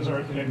citizens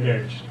are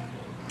engaged.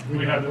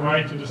 We have the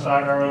right to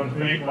decide our own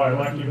fate by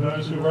electing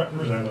those who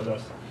represented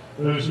us,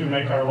 those who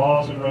make our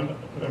laws and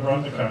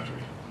run the country.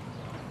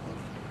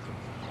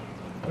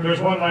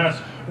 There's one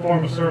last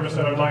form of service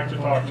that I'd like to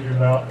talk to you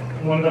about,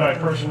 one that I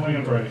personally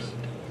embrace.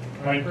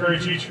 I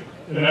encourage each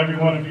and every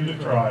one of you to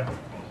try.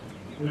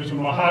 There's a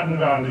Mahatma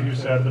Gandhi who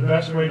said, the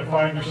best way to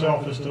find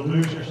yourself is to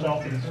lose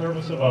yourself in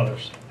service of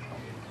others.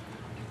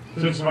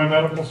 Since my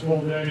medical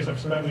school days, I've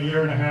spent 1.5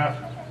 years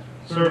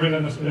serving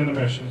in the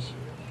missions.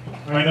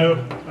 I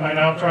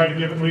now try to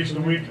give at least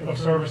a week of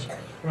service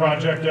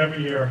project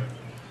every year.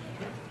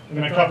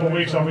 In a couple of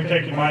weeks, I'll be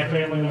taking my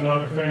family and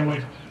another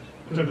family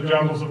to the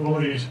jungles of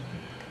Belize,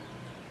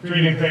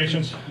 treating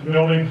patients,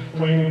 building,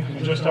 cleaning,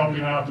 and just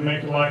helping out to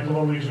make life a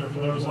little easier for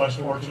those less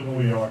fortunate than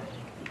we are.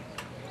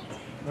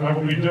 I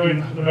will be doing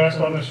the best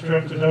on this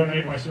trip to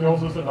donate my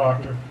skills as a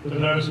doctor to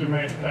those who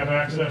may have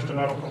access to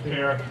medical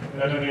care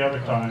at any other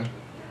time.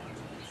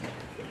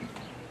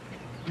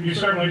 You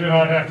certainly do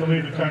not have to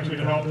leave the country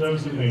to help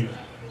those in need.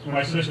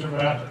 My sister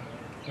Beth,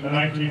 a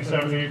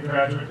 1978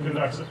 graduate,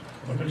 conducts a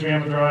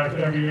pajama drive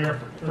every year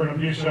for an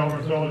abuse shelter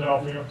in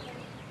Philadelphia,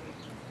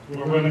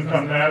 where women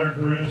come battered,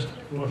 bruised,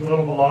 with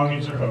little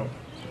belongings or hope.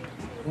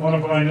 One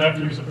of my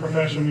nephews, a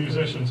professional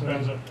musician,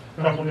 spends a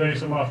couple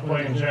days a month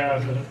playing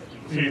jazz at a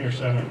senior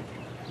center.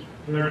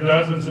 There are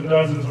dozens and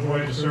dozens of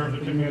ways to serve the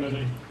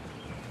community.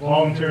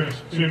 Volunteer at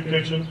a soup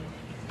kitchen.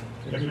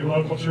 If your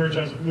local church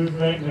has a food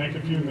bank, make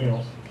a few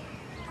meals.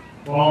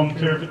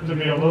 Volunteer to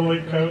be a Little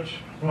League coach,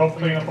 help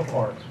clean up a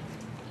park.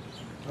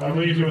 I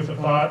leave you with a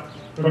thought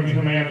from the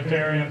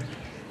humanitarian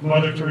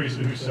Mother Teresa,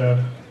 who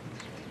said,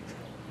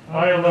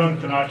 I alone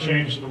cannot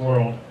change the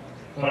world,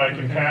 but I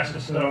can cast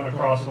a stone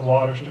across the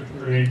waters to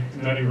create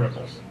many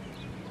ripples.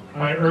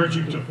 I urge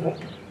you to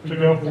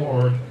go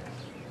forward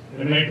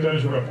and make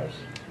those ripples.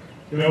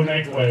 Go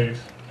make waves.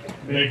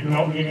 Make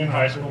Milton Union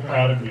High School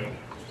proud of you.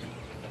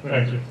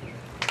 Thank you.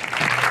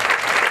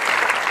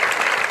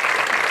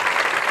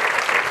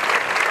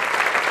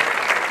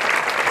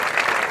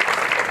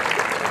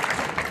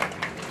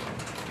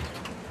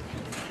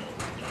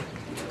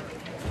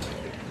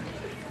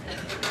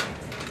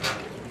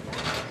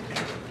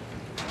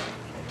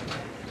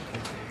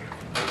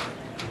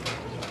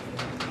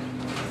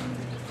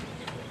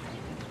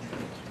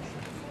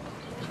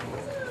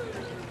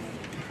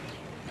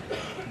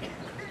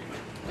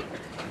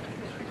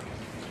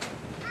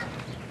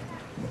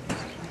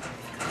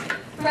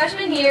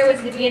 Freshman year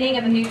was the beginning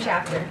of a new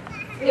chapter.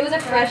 It was a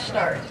fresh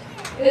start.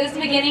 It was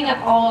the beginning of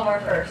all of our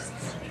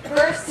firsts.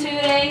 First 2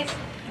 days,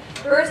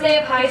 first day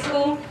of high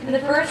school, and the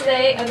first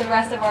day of the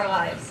rest of our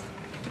lives.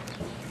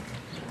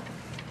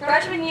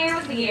 Freshman year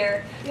was the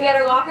year we had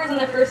our lockers on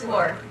the first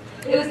floor.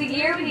 It was the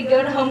year we could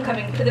go to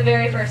homecoming for the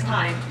very first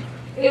time.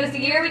 It was the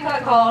year we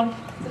got called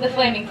the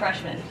Flaming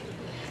Freshmen.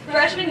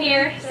 Freshman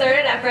year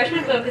started at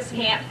Freshman Focus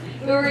Camp.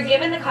 We were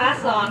given the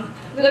class song,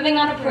 Living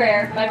on a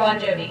Prayer by Bon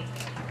Jovi.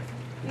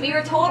 We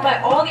were told by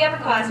all the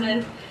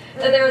upperclassmen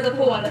that there was a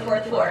pool on the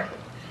 4th floor.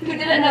 Who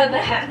didn't know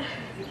that?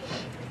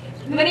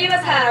 Many of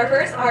us had our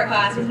first art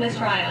class with Miss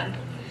Tryon.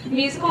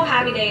 Musical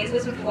Happy Days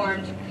was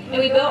performed, and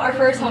we built our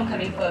first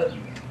homecoming float.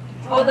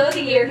 Although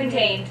the year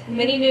contained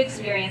many new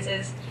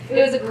experiences,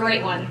 it was a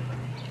great one.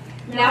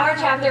 Now our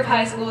chapter of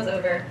high school is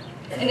over,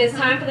 and it's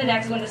time for the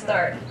next one to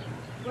start.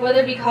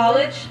 Whether it be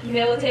college,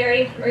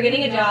 military, or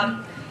getting a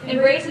job,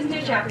 embrace this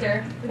new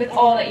chapter with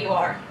all that you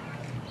are.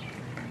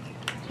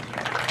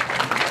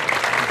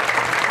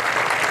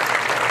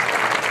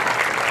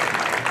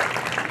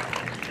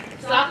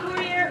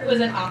 Sophomore year was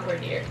an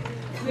awkward year.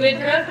 We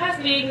had grown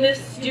past being this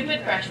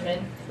stupid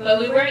freshman, but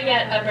we weren't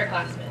yet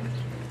upperclassmen.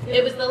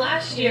 It was the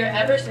last year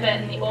ever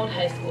spent in the old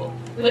high school,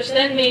 which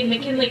then made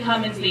McKinley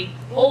Commons the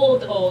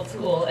old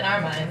school in our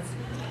minds.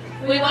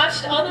 We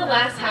watched all the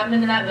laughs happen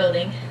in that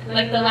building,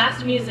 like the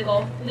last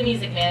musical, The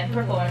Music Man,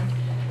 performed,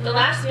 the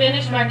last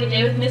Spanish Market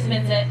Day with Miss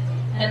Vincent,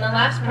 and the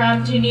last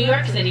prom to New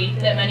York City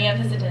that many of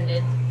us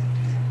attended.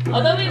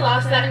 Although we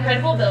lost that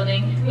incredible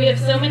building, we have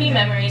so many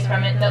memories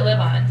from it that live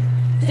on.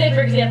 Say,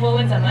 for example,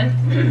 when someone,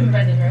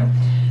 present room,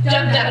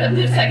 jumped out of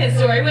the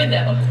second-story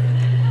window.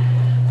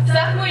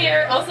 Sophomore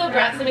year also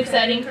brought some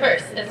exciting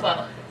firsts as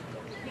well.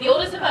 The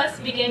oldest of us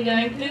began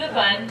going through the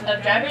fun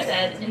of driver's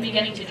ed and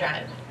beginning to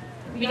drive.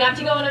 We got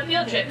to go on a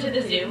field trip to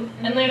the zoo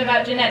and learn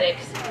about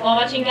genetics while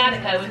watching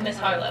Gattaca with Miss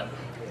Harlow.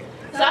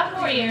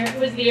 Sophomore year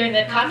was the year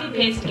the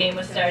copy-paste game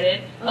was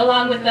started,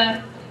 along with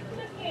the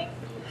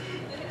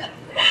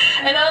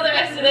and all the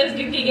rest of those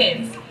goofy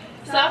games.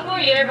 Sophomore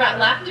year brought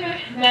laughter,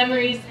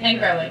 memories, and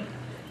growing.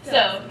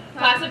 So,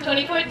 class of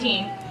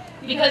 2014,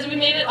 because we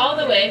made it all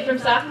the way from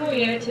sophomore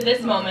year to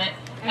this moment,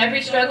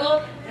 every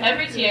struggle,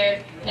 every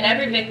tear, and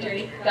every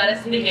victory got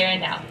us to the here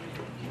and now.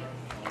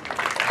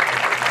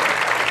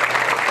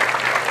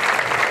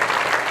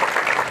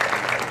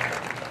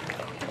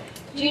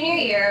 Junior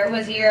year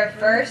was a year of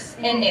firsts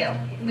and new.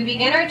 We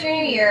began our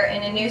junior year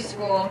in a new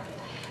school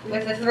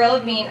with the thrill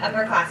of being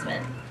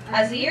upperclassmen.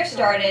 As the year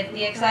started,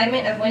 the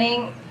excitement of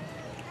winning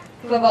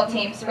football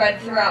team spread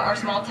throughout our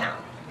small town.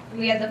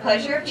 We had the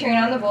pleasure of cheering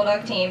on the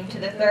Bulldog team to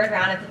the 3rd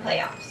round of the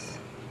playoffs.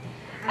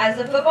 As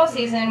the football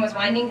season was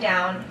winding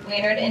down, we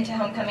entered into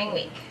homecoming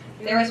week.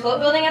 There was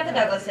float building at the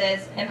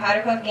Douglases and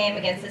powder puff game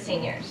against the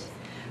seniors.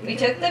 We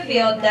took the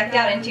field decked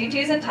out in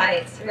tutus and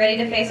tights, ready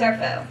to face our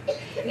foe.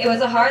 It was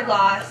a hard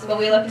loss, but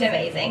we looked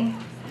amazing.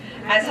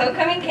 As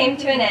homecoming came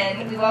to an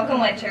end, we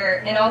welcomed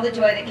winter and all the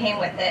joy that came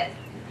with it.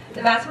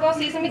 The basketball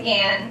season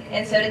began,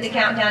 and so did the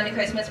countdown to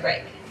Christmas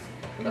break.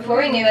 Before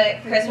we knew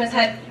it, Christmas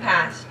had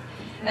passed,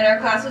 and our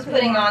class was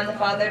putting on the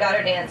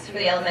father-daughter dance for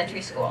the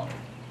elementary school.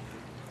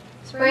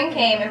 Spring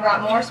came and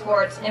brought more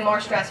sports and more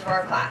stress for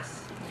our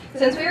class.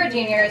 Since we were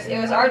juniors, it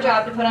was our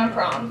job to put on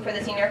prom for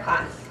the senior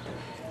class.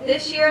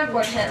 This year,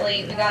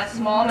 unfortunately, we got a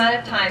small amount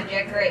of time to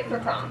decorate for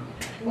prom,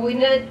 but we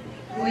did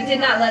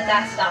not let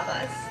that stop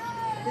us.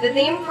 The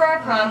theme for our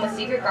prom was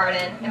Secret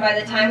Garden, and by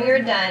the time we were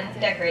done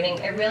decorating,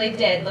 it really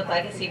did look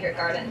like a secret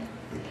garden.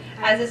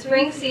 As the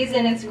spring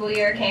season and school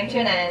year came to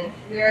an end,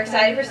 we were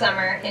excited for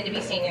summer and to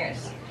be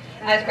seniors.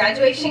 As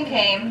graduation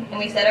came and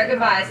we said our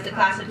goodbyes to the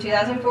class of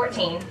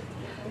 2014,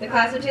 the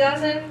class of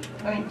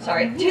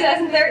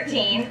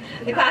 2013,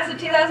 the class of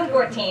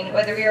 2014,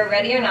 whether we were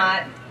ready or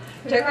not,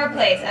 took our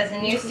place as the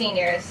new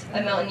seniors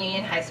of Milton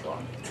Union High School.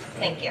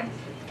 Thank you.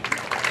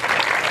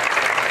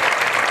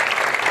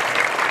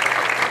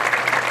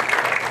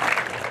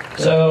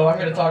 So I'm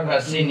going to talk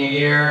about senior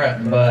year,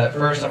 but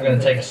first I'm going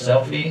to take a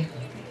selfie.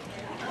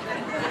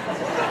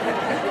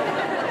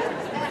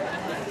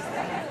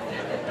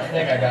 I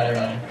think I got it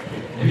right.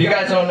 If you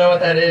guys don't know what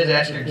that is,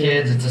 ask your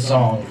kids. It's a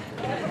song.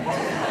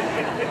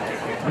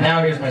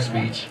 Now here's my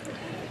speech.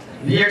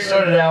 The year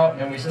started out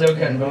and we still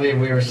couldn't believe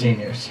we were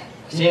seniors.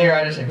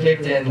 Senioritis had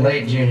kicked in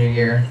late junior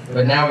year,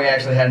 but now we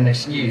actually had an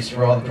excuse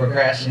for all the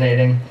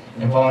procrastinating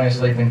and falling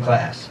asleep in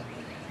class.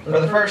 For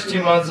the first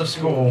 2 months of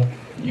school,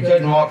 you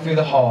couldn't walk through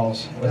the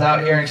halls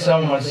without hearing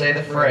someone say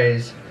the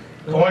phrase,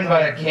 coined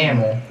by a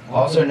camel,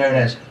 also known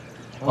as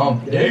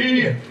hump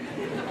day.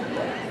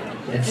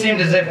 It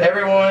seemed as if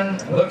everyone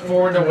looked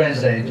forward to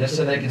Wednesday just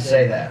so they could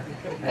say that.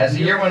 As the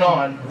year went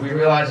on, we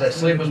realized that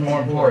sleep was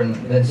more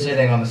important than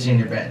sitting on the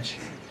senior bench.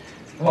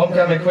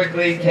 Homecoming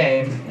quickly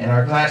came, and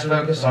our class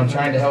focused on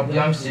trying to help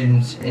young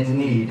students in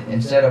need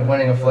instead of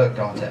winning a float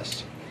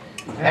contest.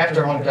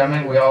 After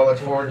homecoming, we all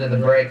looked forward to the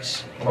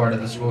breaks part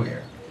of the school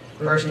year.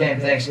 First came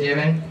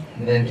Thanksgiving,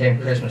 then came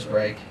Christmas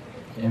break,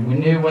 and we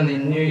knew when the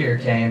new year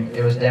came,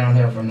 it was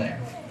downhill from there.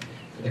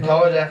 The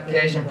college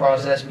application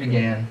process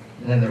began,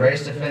 and then the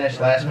race to finish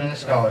last-minute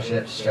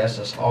scholarships stressed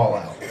us all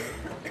out.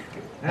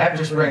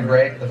 After spring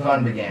break, the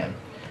fun began.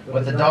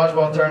 With the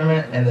dodgeball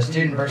tournament and the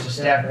student versus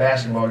staff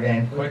basketball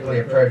game quickly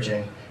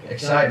approaching,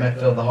 excitement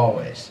filled the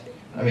hallways.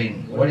 I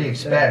mean, what do you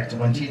expect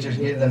when teachers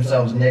give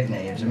themselves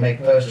nicknames and make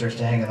posters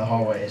to hang in the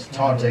hallways,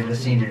 taunting the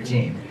senior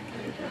team?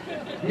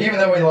 Even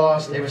though we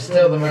lost, it was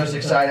still the most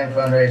exciting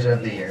fundraiser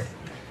of the year.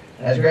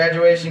 As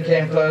graduation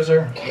came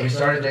closer, we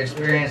started to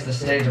experience the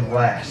stage of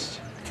last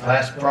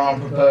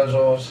prom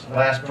proposals,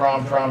 last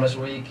prom promise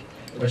week,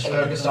 which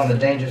focused on the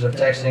dangers of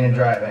texting and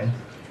driving,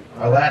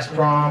 our last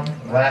prom,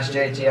 last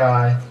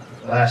JTI,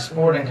 last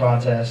sporting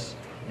contest,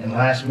 and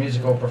last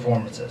musical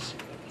performances.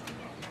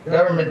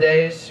 Government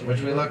days,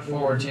 which we looked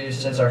forward to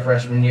since our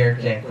freshman year,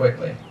 came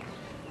quickly.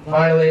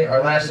 Finally,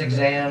 our last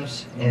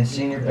exams and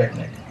senior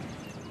picnic.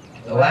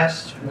 The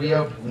last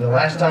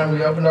time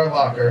we opened our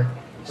locker,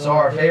 saw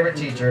our favorite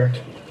teacher,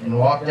 and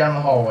walked down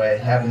the hallway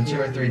happened 2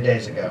 or 3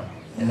 days ago,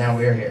 and now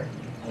we are here.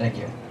 Thank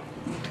you.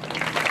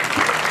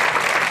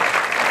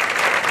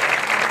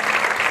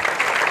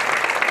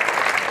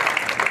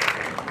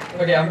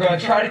 Okay, I'm going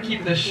to try to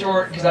keep this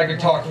short because I could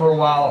talk for a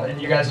while and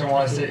you guys don't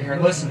want to sit here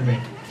and listen to me.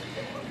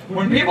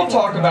 When people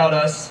talk about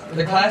us,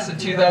 the class of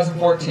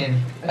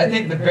 2014, I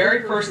think the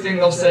very first thing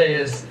they'll say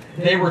is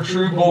they were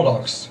true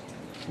Bulldogs.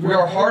 We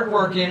are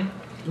hardworking,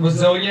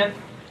 resilient,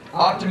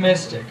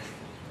 optimistic.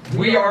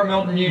 We are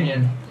Milton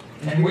Union,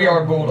 and we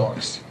are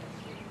Bulldogs.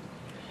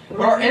 But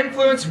our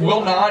influence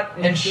will not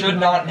and should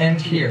not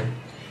end here.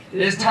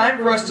 It is time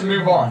for us to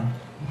move on.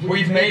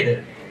 We've made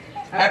it.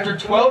 After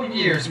 12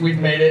 years, we've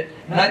made it,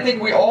 and I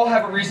think we all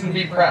have a reason to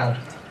be proud.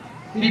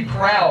 Be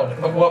proud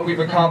of what we've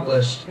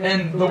accomplished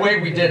and the way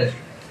we did it.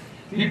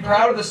 Be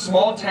proud of the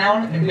small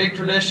town and big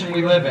tradition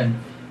we live in.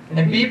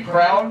 And be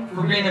proud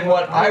for being in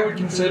what I would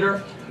consider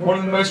one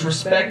of the most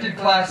respected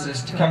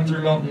classes to come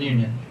through Milton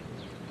Union.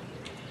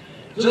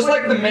 Just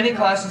like the many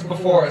classes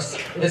before us,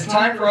 it's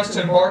time for us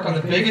to embark on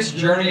the biggest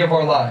journey of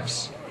our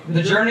lives,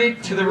 the journey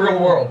to the real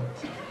world.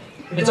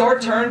 It's our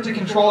turn to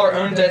control our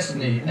own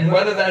destiny, and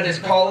whether that is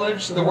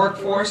college, the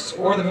workforce,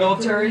 or the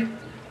military,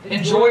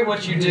 enjoy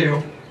what you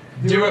do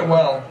it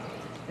well,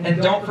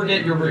 and don't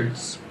forget your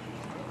roots.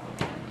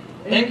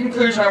 In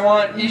conclusion, I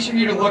want each of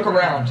you to look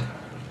around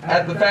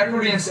at the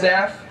faculty and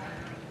staff,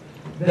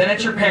 then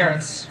at your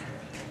parents,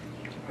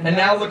 and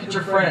now look at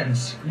your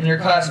friends and your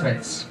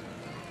classmates.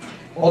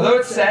 Although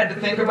it's sad to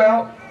think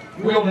about,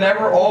 we'll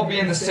never all be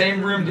in the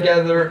same room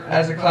together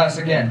as a class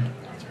again.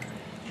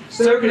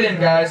 Soak it in,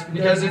 guys,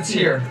 because it's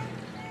here.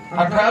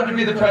 I'm proud to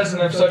be the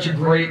president of such a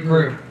great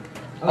group.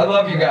 I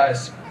love you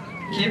guys.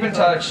 Keep in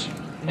touch,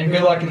 and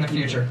good luck in the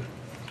future.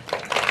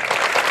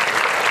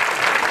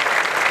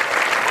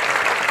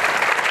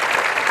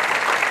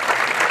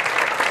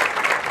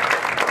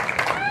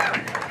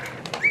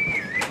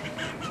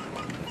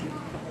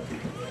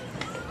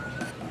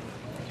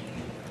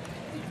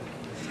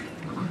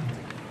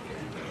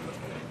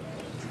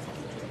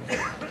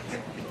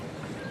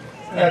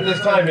 At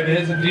this time, it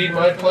is indeed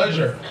my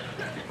pleasure,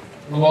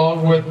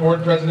 along with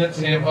Board President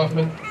Sam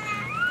Huffman,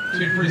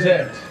 to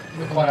present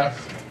the class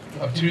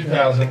of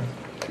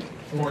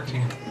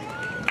 2014.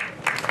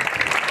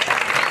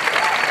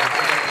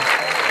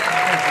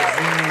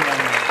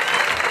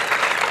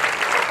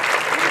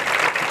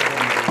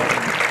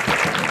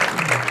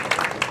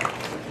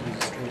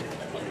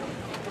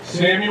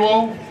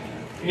 Samuel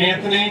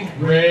Anthony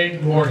Ray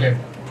Morgan.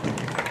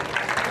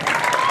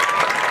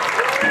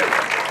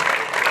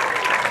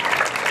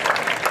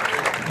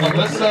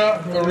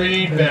 Alyssa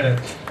Marie Bennett.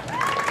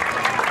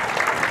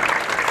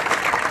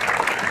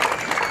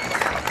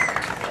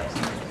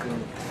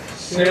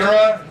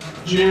 Sarah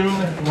June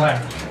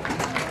Lack.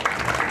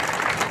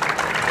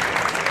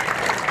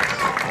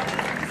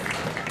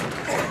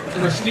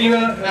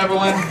 Christina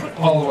Evelyn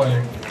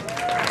Holloway.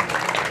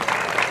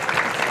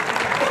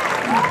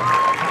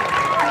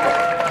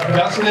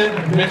 Dustin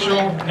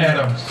Mitchell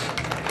Adams.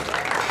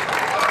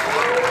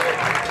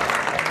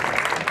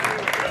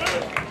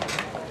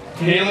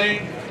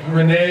 Haley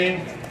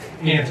Renee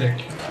Antic.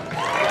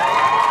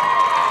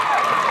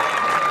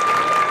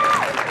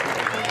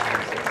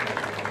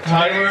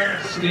 Tyler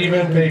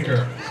Stephen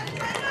Baker.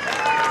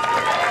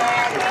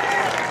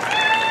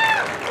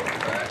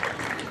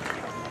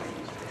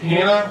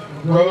 Hannah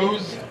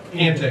Rose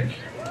Antic.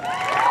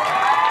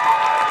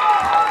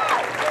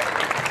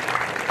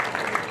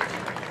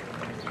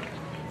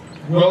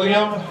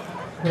 William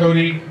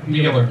Cody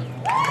Beeler.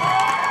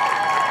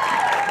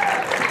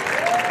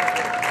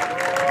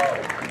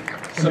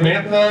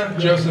 Samantha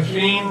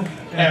Josephine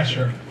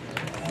Asher.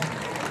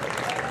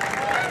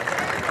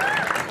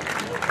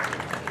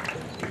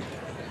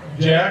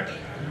 Jack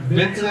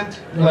Vincent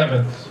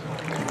Levens.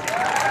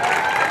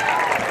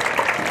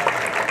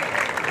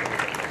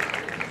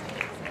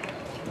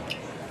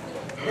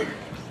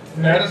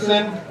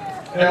 Madison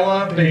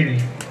Ella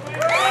Beatty.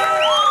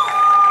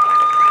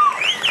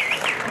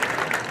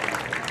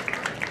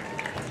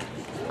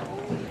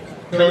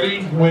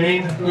 Cody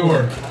Wayne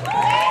Hoover.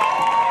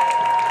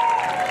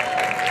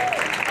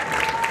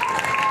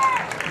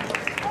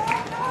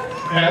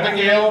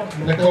 Abigail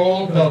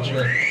Nicole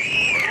Belcher.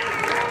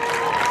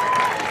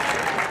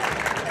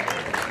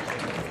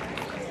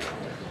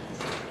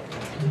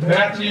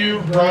 Matthew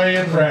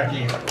Ryan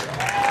Racky.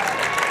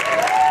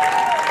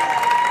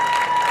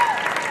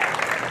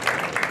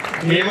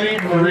 Haley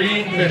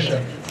Marie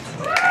Bishop.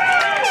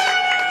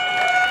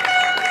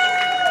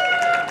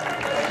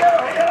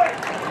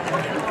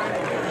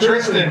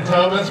 Tristan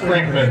Thomas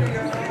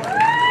Brinkman.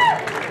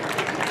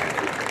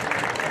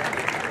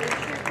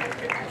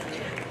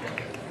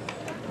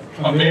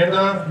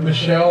 Amanda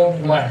Michelle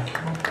Black.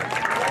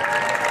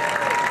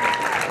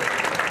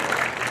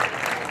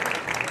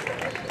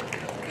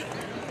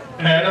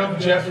 Adam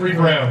Jeffrey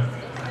Brown.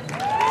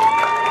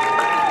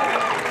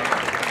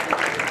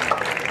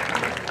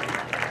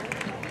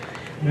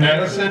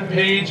 Madison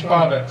Paige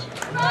Bobbitt.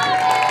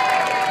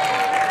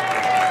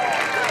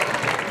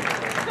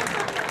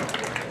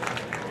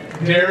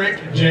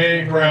 Derek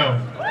J.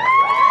 Brown.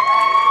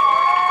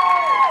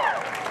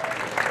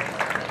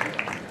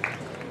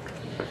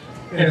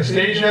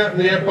 Anastasia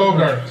Leah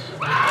Bogart.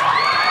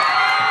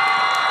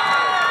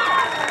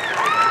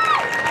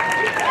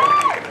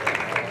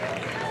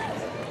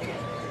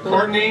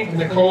 Courtney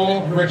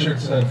Nicole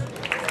Richardson.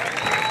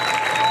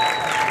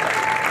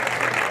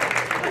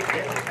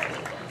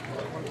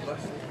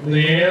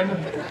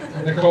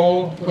 Leanne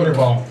Nicole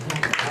Putterball.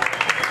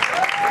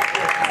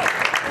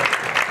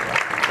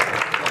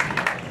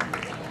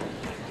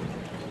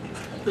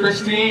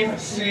 Christine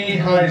C.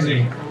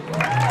 Heisey.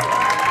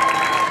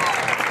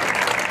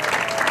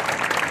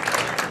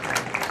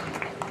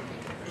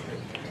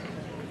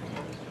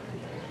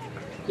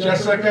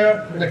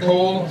 Jessica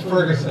Nicole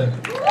Ferguson.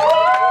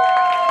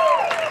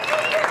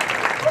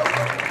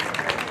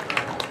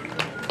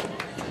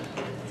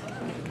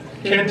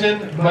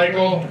 Kenton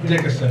Michael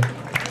Dickinson.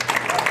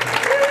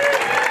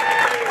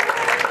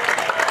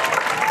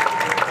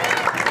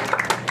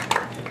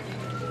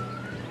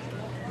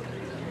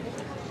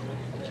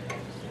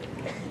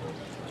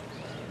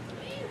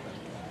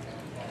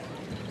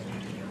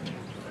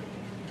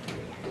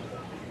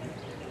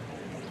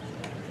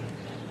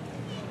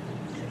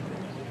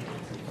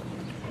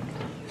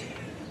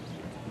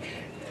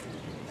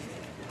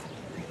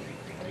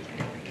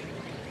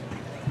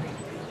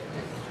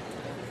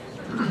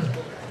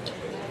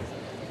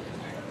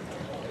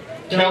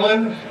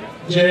 Kellen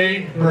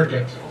J.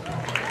 Burkett.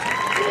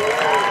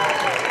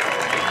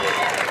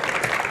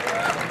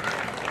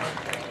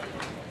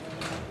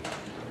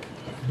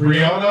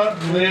 Brianna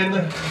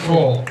Lynn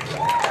Bull.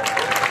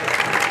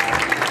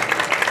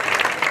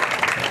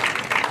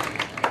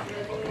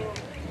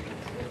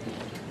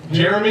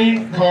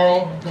 Jeremy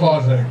Carl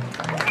Clausing.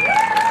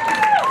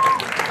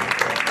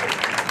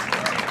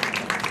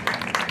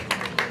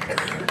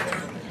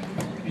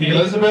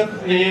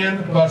 Elizabeth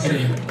Ann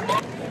Bussey.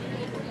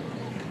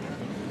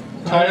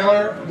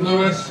 Tyler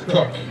Lewis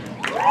Cook.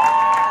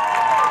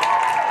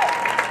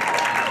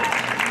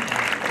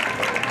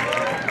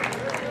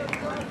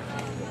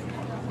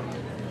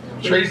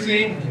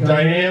 Tracy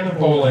Diane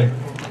Bowling.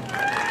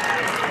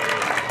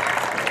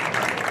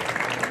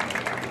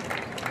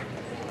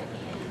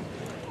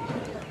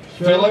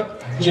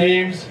 Philip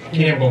James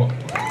Campbell.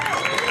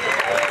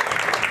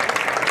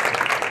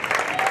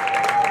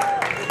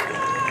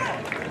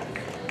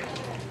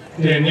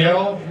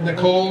 Danielle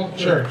Nicole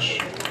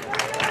Church.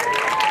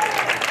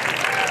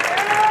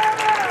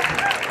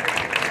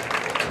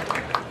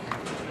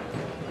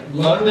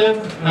 London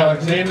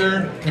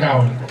Alexander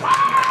Cowan.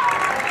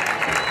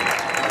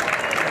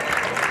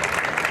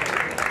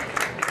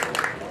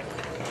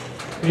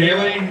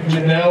 Haley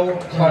Janelle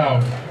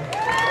Cloud.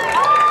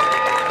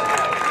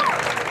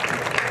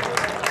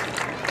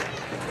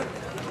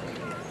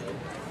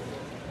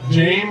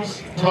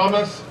 James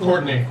Thomas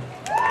Courtney.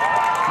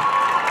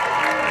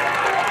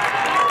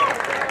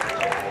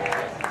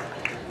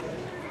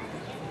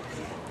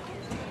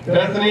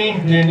 Bethany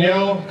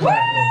Danielle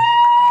Claflin.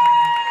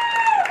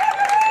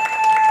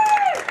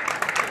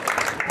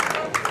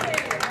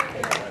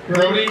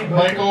 Brody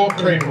Michael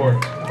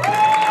Crayford.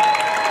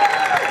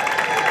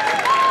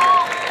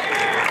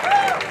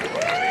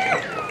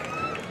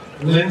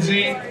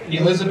 Lindsay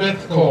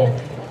Elizabeth Cole.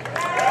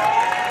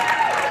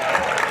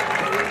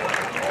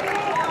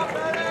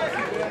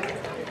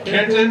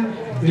 Kenton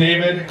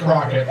David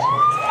Crockett.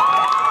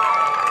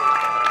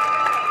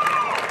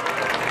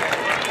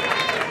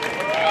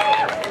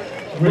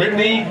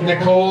 Whitney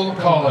Nicole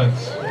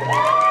Collins.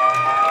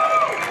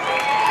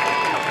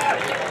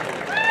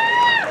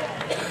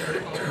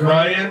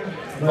 Ryan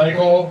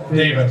Michael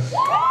Davis.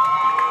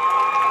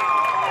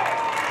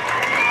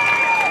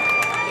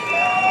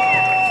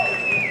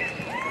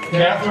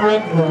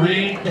 Catherine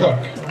Marie Cook.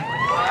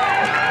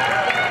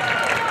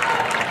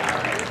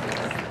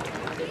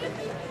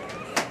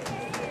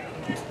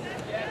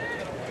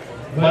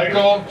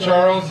 Michael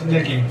Charles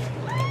Dickey.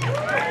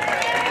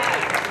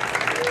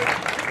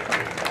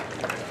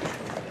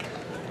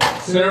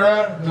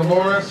 Sarah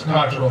Dolores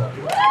Cottrell.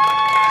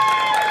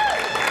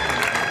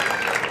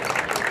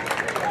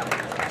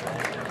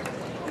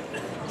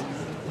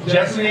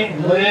 Jesse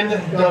Lynn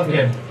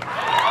Duncan.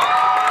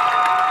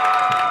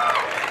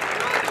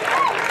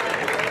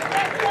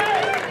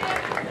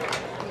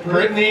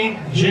 Brittany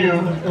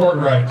June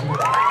Courtright.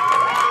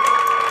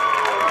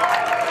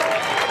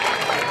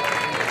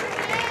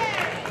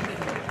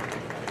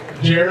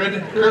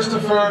 Jared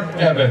Christopher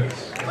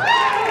Evans.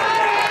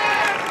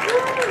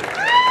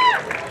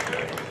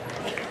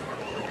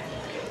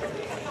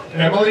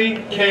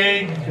 Emily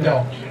K.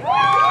 Delk.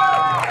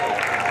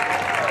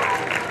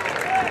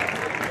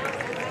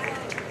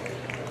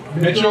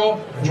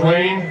 Mitchell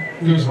Dwayne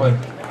Guzman.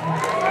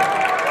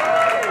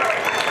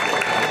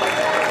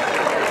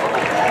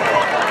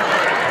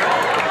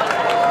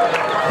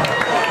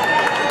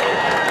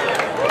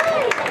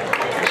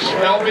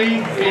 Shelby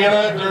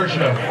Anna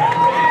Dersha.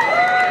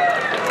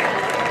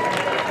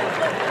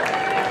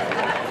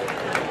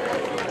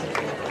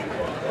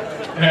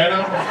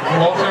 Adam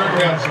Walter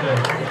Gunston.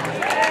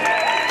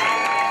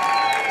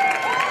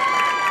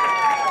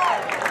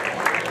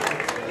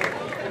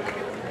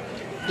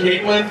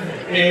 Caitlin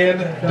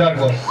Ann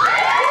Douglas.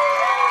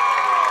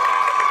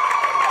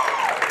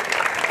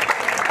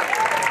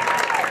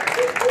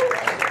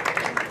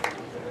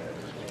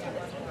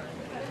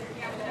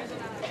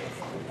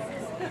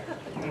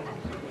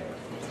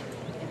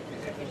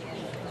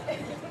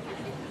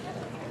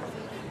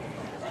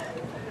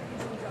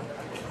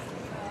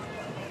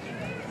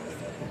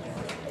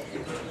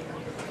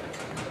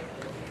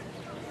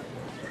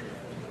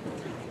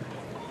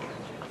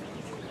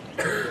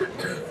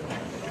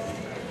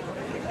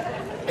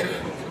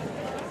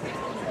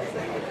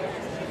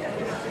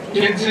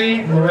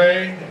 Kinsey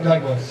Murray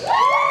Douglas.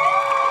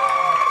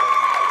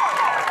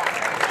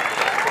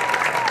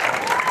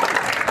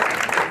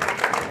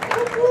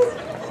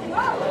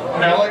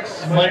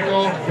 Alex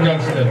Michael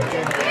Gunston.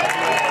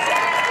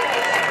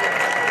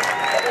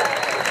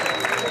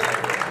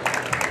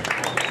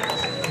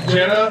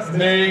 Jenna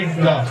May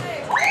Duff.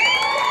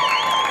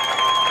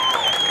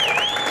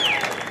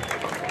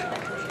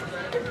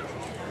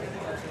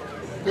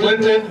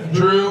 Clinton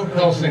Drew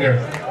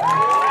Helsinger.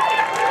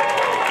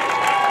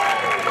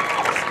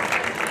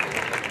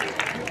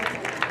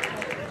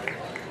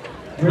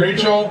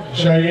 Rachel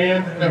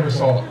Cheyenne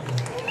Eversole.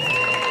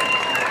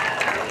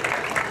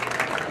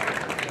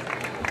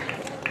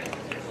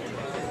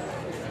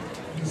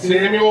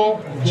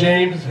 Samuel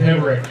James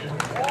Hemrick.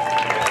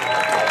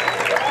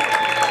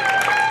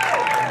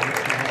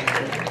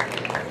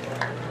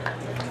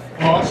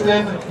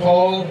 Austin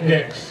Paul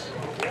Hicks.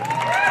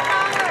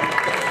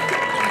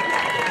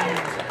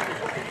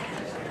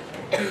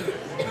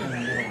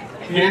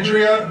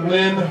 Andrea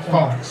Lynn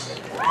Fox.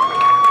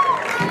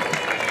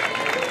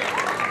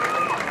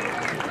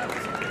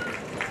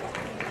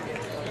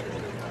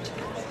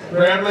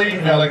 Bradley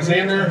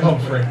Alexander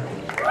Humphrey.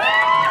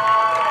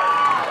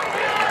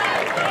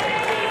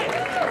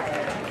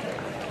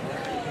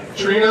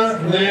 Trina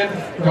Lynn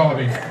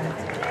Gobby.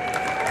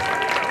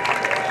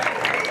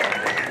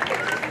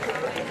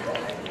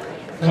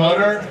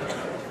 Connor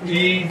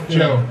E.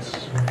 Jones.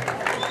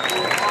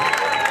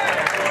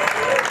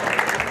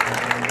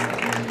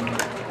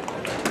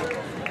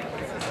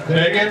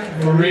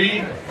 Megan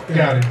Marie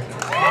Gotti.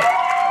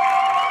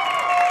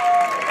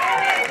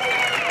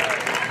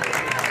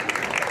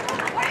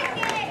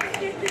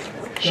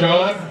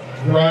 Sean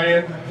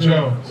Brian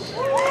Jones.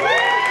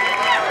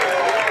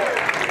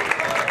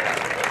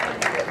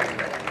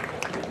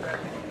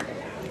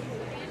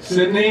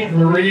 Sydney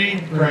Marie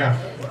Graff.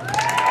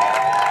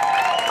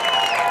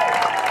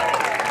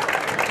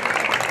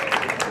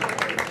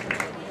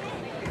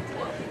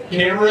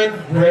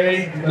 Cameron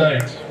Ray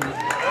Knight.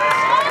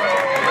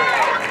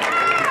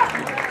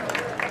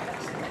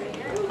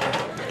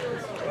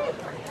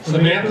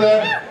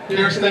 Samantha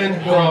Kirsten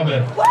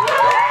Grauman.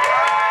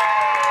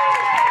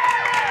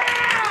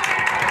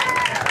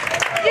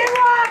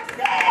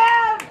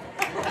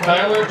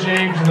 Tyler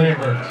James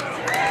Lambert.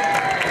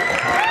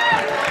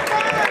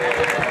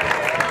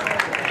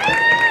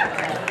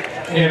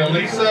 And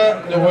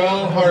Elisa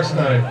Noel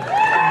Harstein.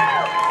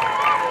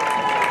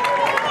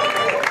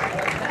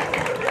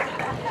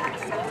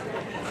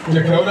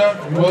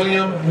 Dakota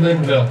William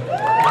Linville.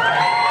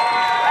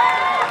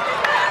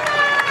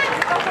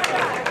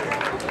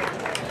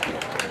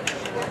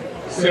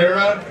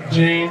 Sarah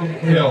Jane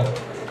Hill.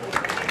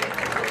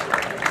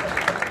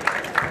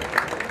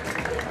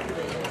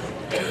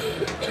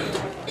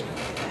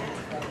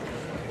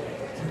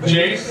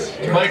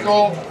 Jace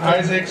Michael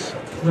Isaacs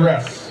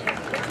Dress.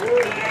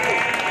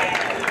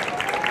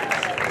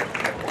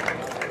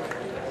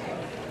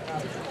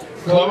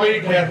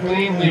 Chloe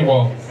Kathleen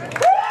Lewald.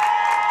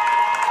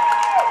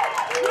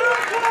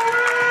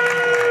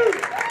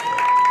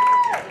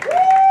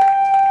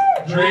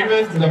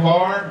 Draven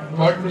Navarre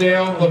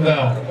Martindale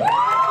Lavelle.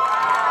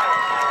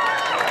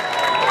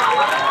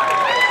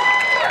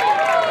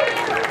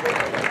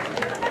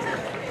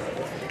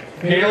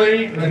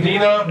 Haley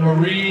Adina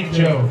Marie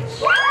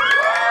Jones.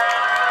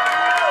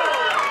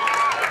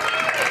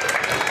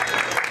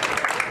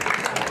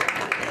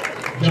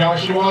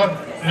 Joshua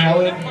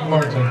Allen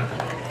Martin.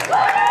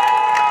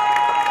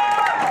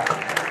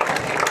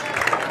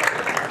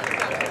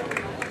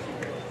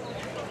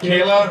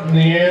 Kayla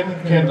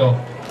Leanne Kendall.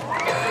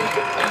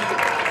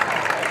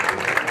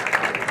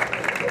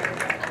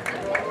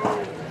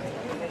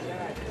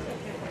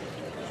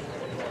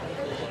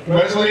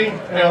 Wesley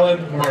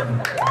Allen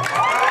Martin.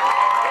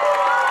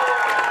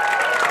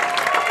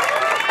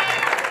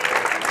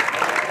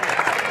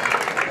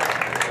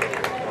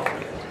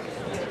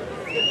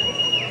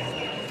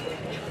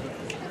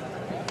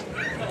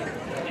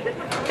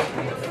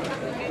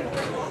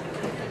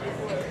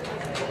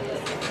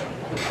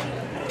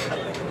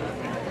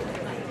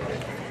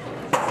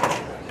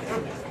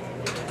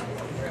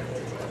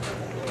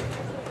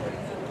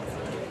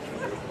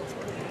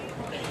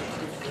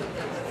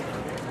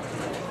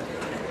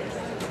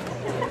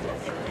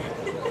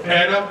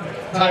 Adam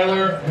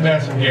Tyler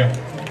Massengale.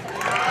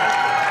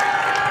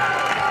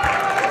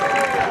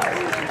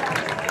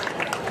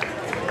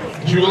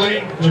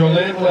 Julie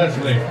Jolynn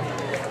Leslie.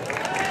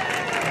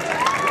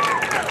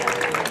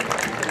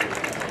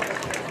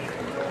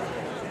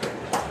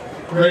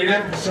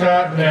 Braden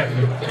Scott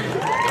Matthew.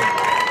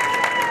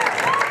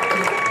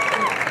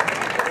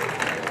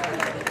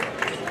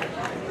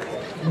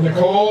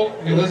 Nicole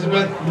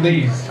Elizabeth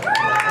Lees.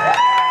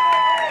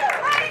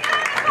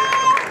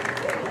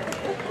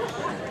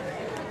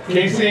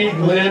 Casey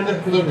Lynn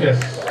Lucas.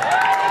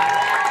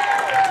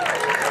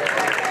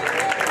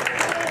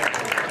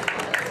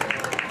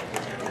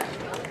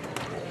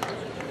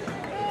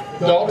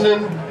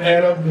 Dalton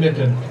Adam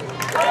Minton.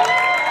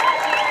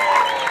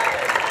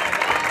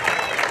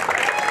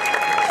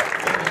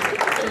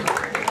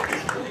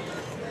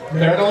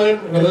 Madeline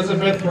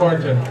Elizabeth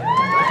Martin.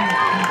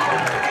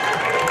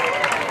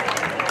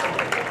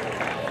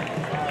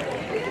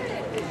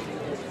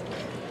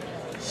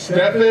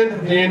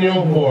 Stephen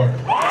Daniel Moore.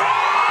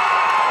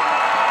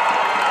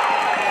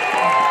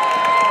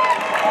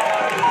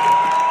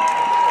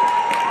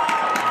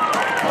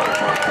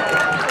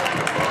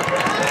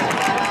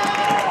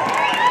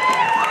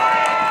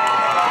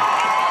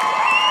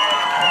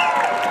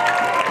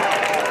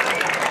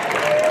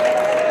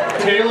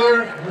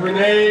 Taylor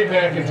Renee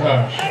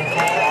McIntosh.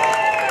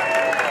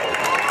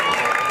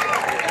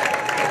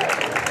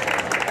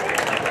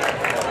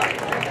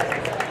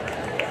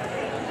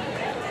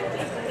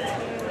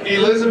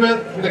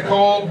 Elizabeth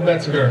Nicole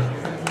Metzger.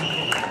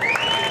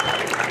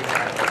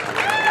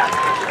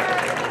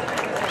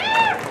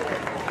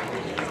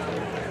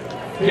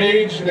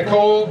 Paige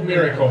Nicole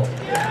Miracle.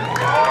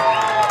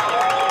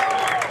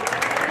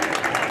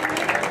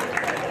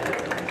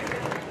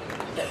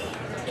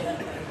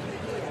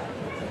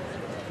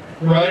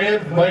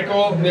 Ryan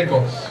Michael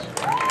Nichols.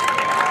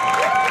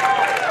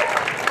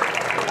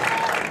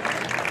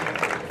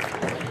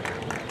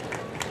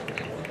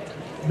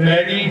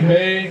 Maggie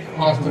May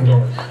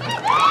Ostendorf.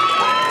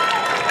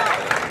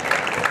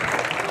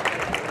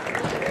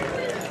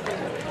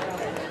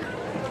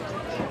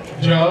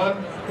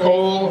 John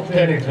Cole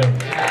Pennington.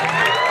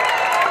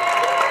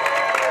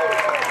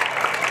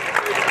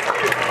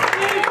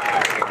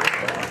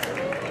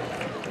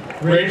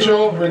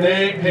 Rachel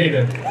Renee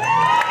Payton.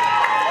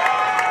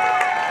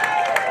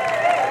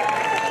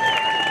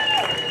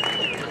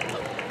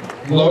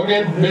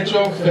 Logan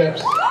Mitchell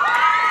Phipps.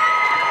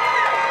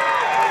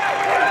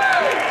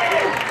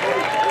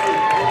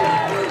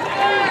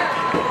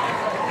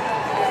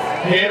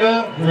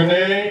 Hannah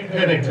Renee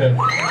Pennington.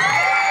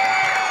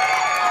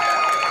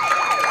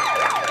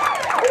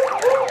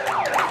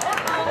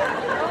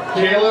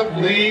 Caleb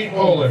Lee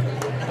Poland.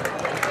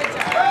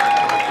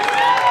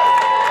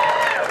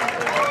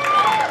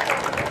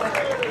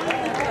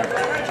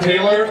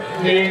 Taylor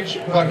Paige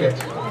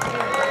Puckett.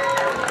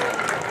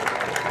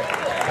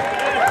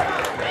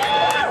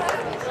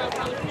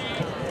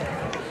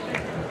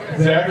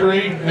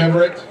 Zachary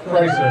Everett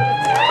Pricer.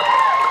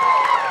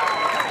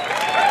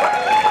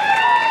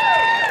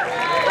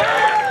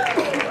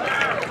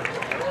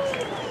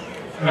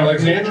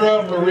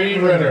 Alexandra Marie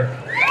Renner.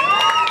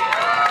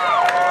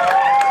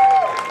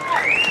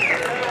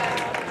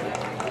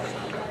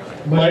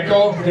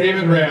 Michael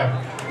David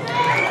Rabb.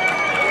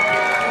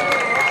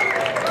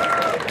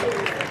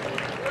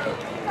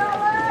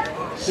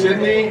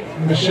 Sydney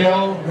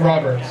Michelle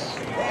Roberts.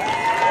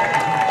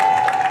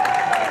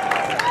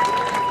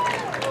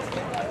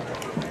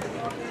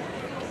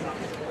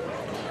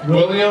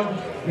 William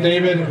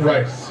David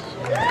Rice.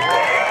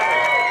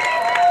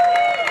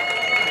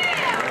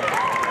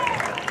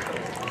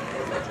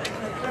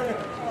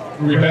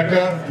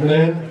 Rebecca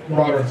Lynn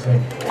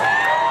Robertson.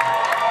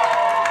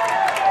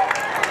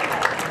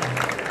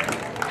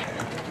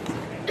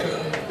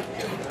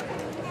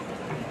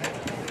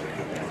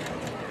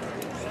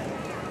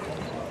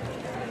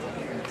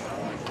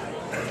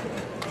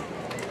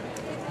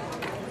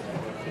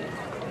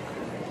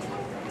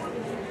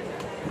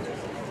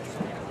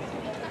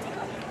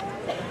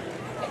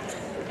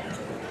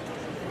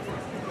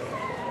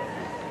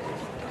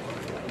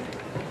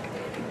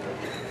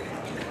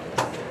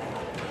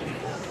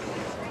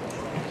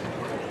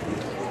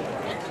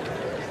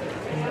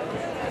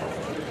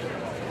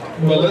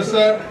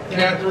 Melissa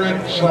Catherine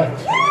Schlett.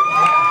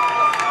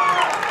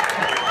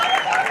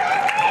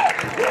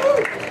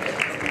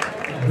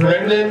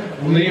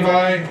 Brendan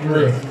Levi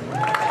Ruth.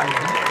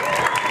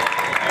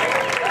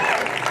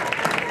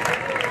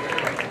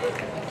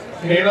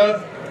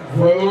 Hannah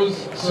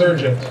Rose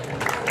Surgent.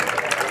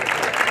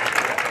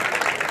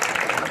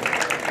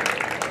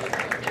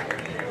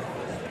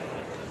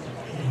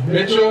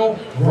 Mitchell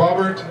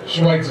Robert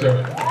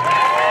Schweitzer.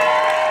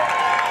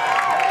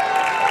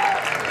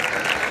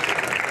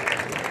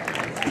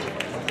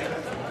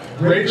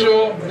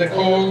 Rachel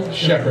Nicole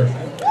Shepard.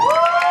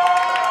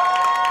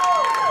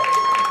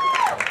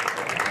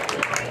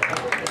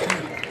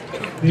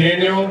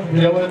 Daniel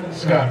Dylan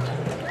Scott.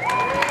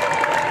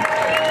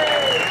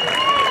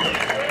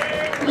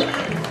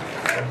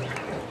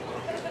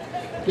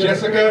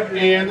 Jessica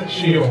Ann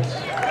Shields.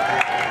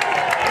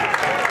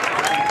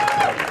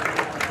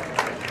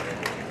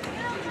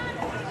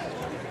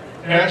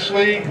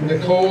 Ashley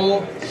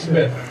Nicole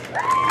Smith.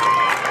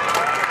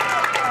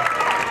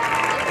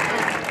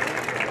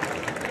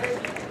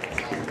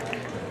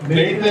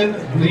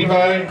 Nathan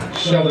Levi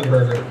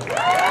Schellenberger.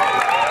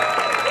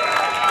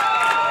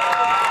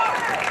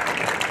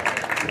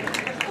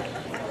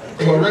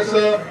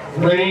 Clarissa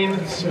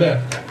Rain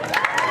Smith.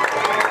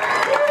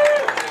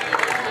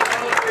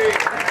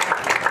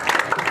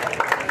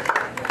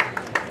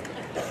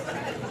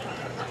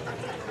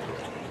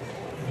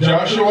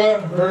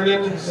 Joshua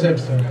Vernon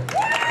Simpson.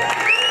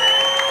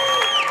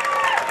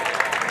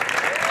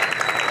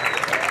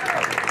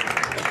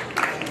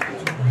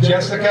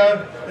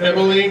 Jessica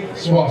Emily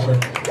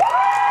Swafford.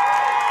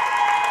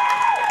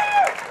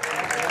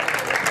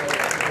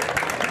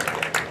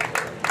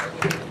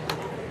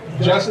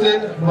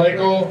 Justin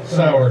Michael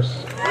Sowers.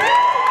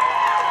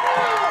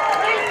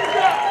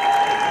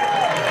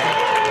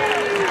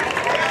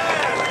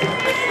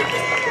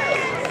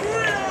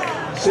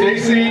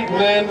 Stacy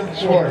Lynn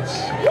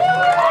Schwartz.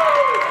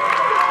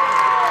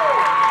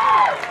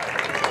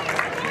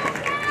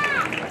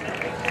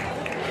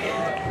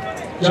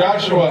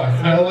 Joshua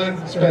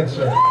Allen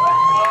Spencer.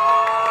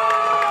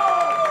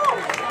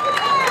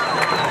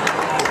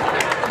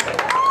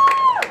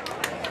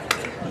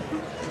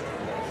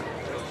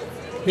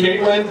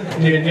 Caitlin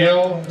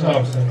Danielle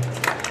Thompson.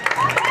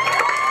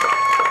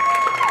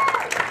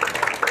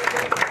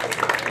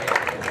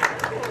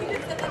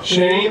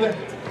 Shane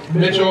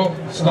Mitchell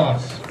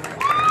Stoss.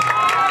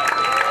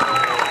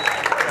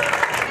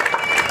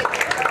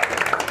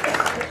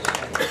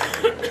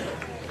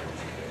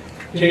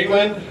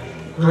 Caitlin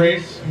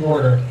Grace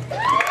Warder.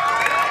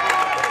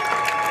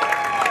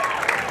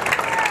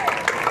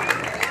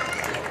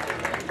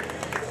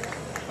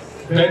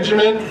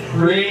 Benjamin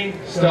Bree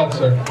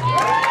Stelzer.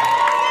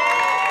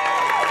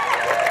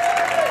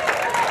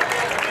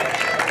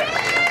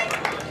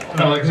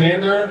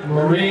 Alexander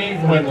Marie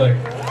Wendlick.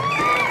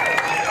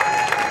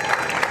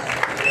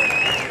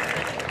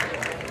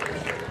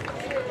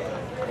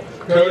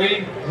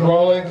 Cody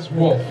Rawlings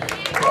Wolf.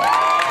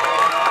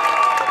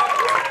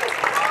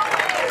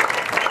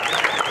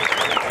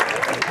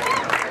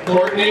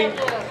 Courtney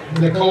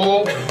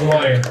Nicole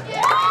Wyatt.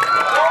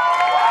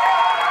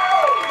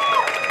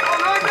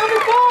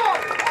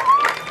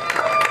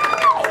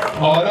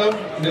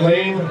 Autumn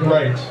Elaine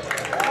Wright.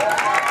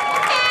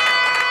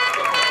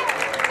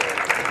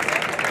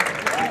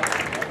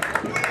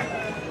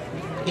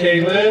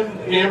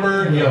 Kaylin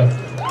Amber Young.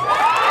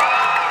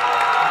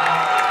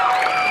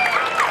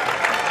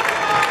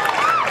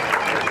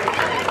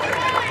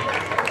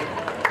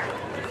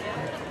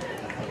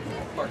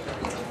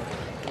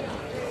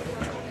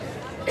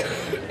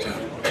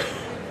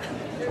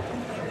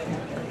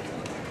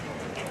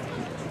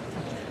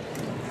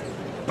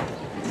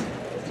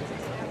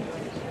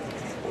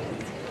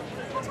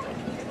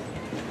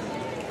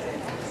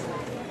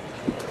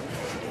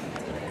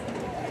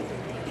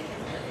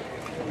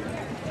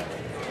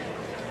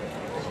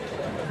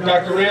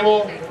 Dr.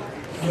 Ramel,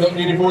 Milton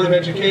Union Board of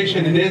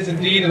Education, it is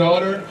indeed an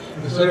honor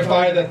to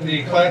certify that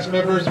the class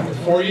members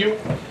before you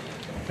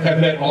have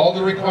met all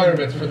the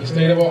requirements for the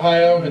state of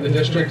Ohio and the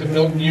District of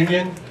Milton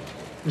Union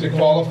to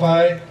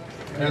qualify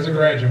as a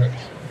graduate.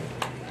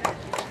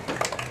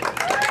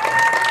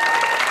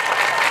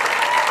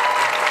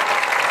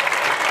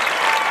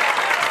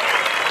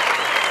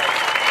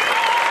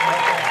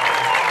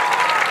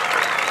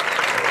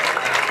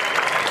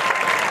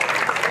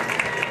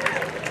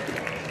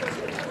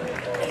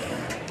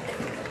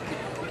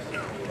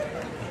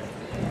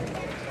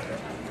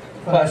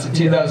 Class of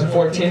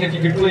 2014, if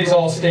you could please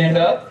all stand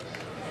up.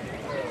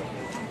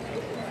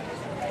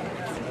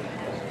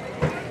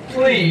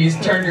 Please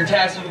turn your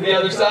tassel to the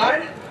other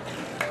side.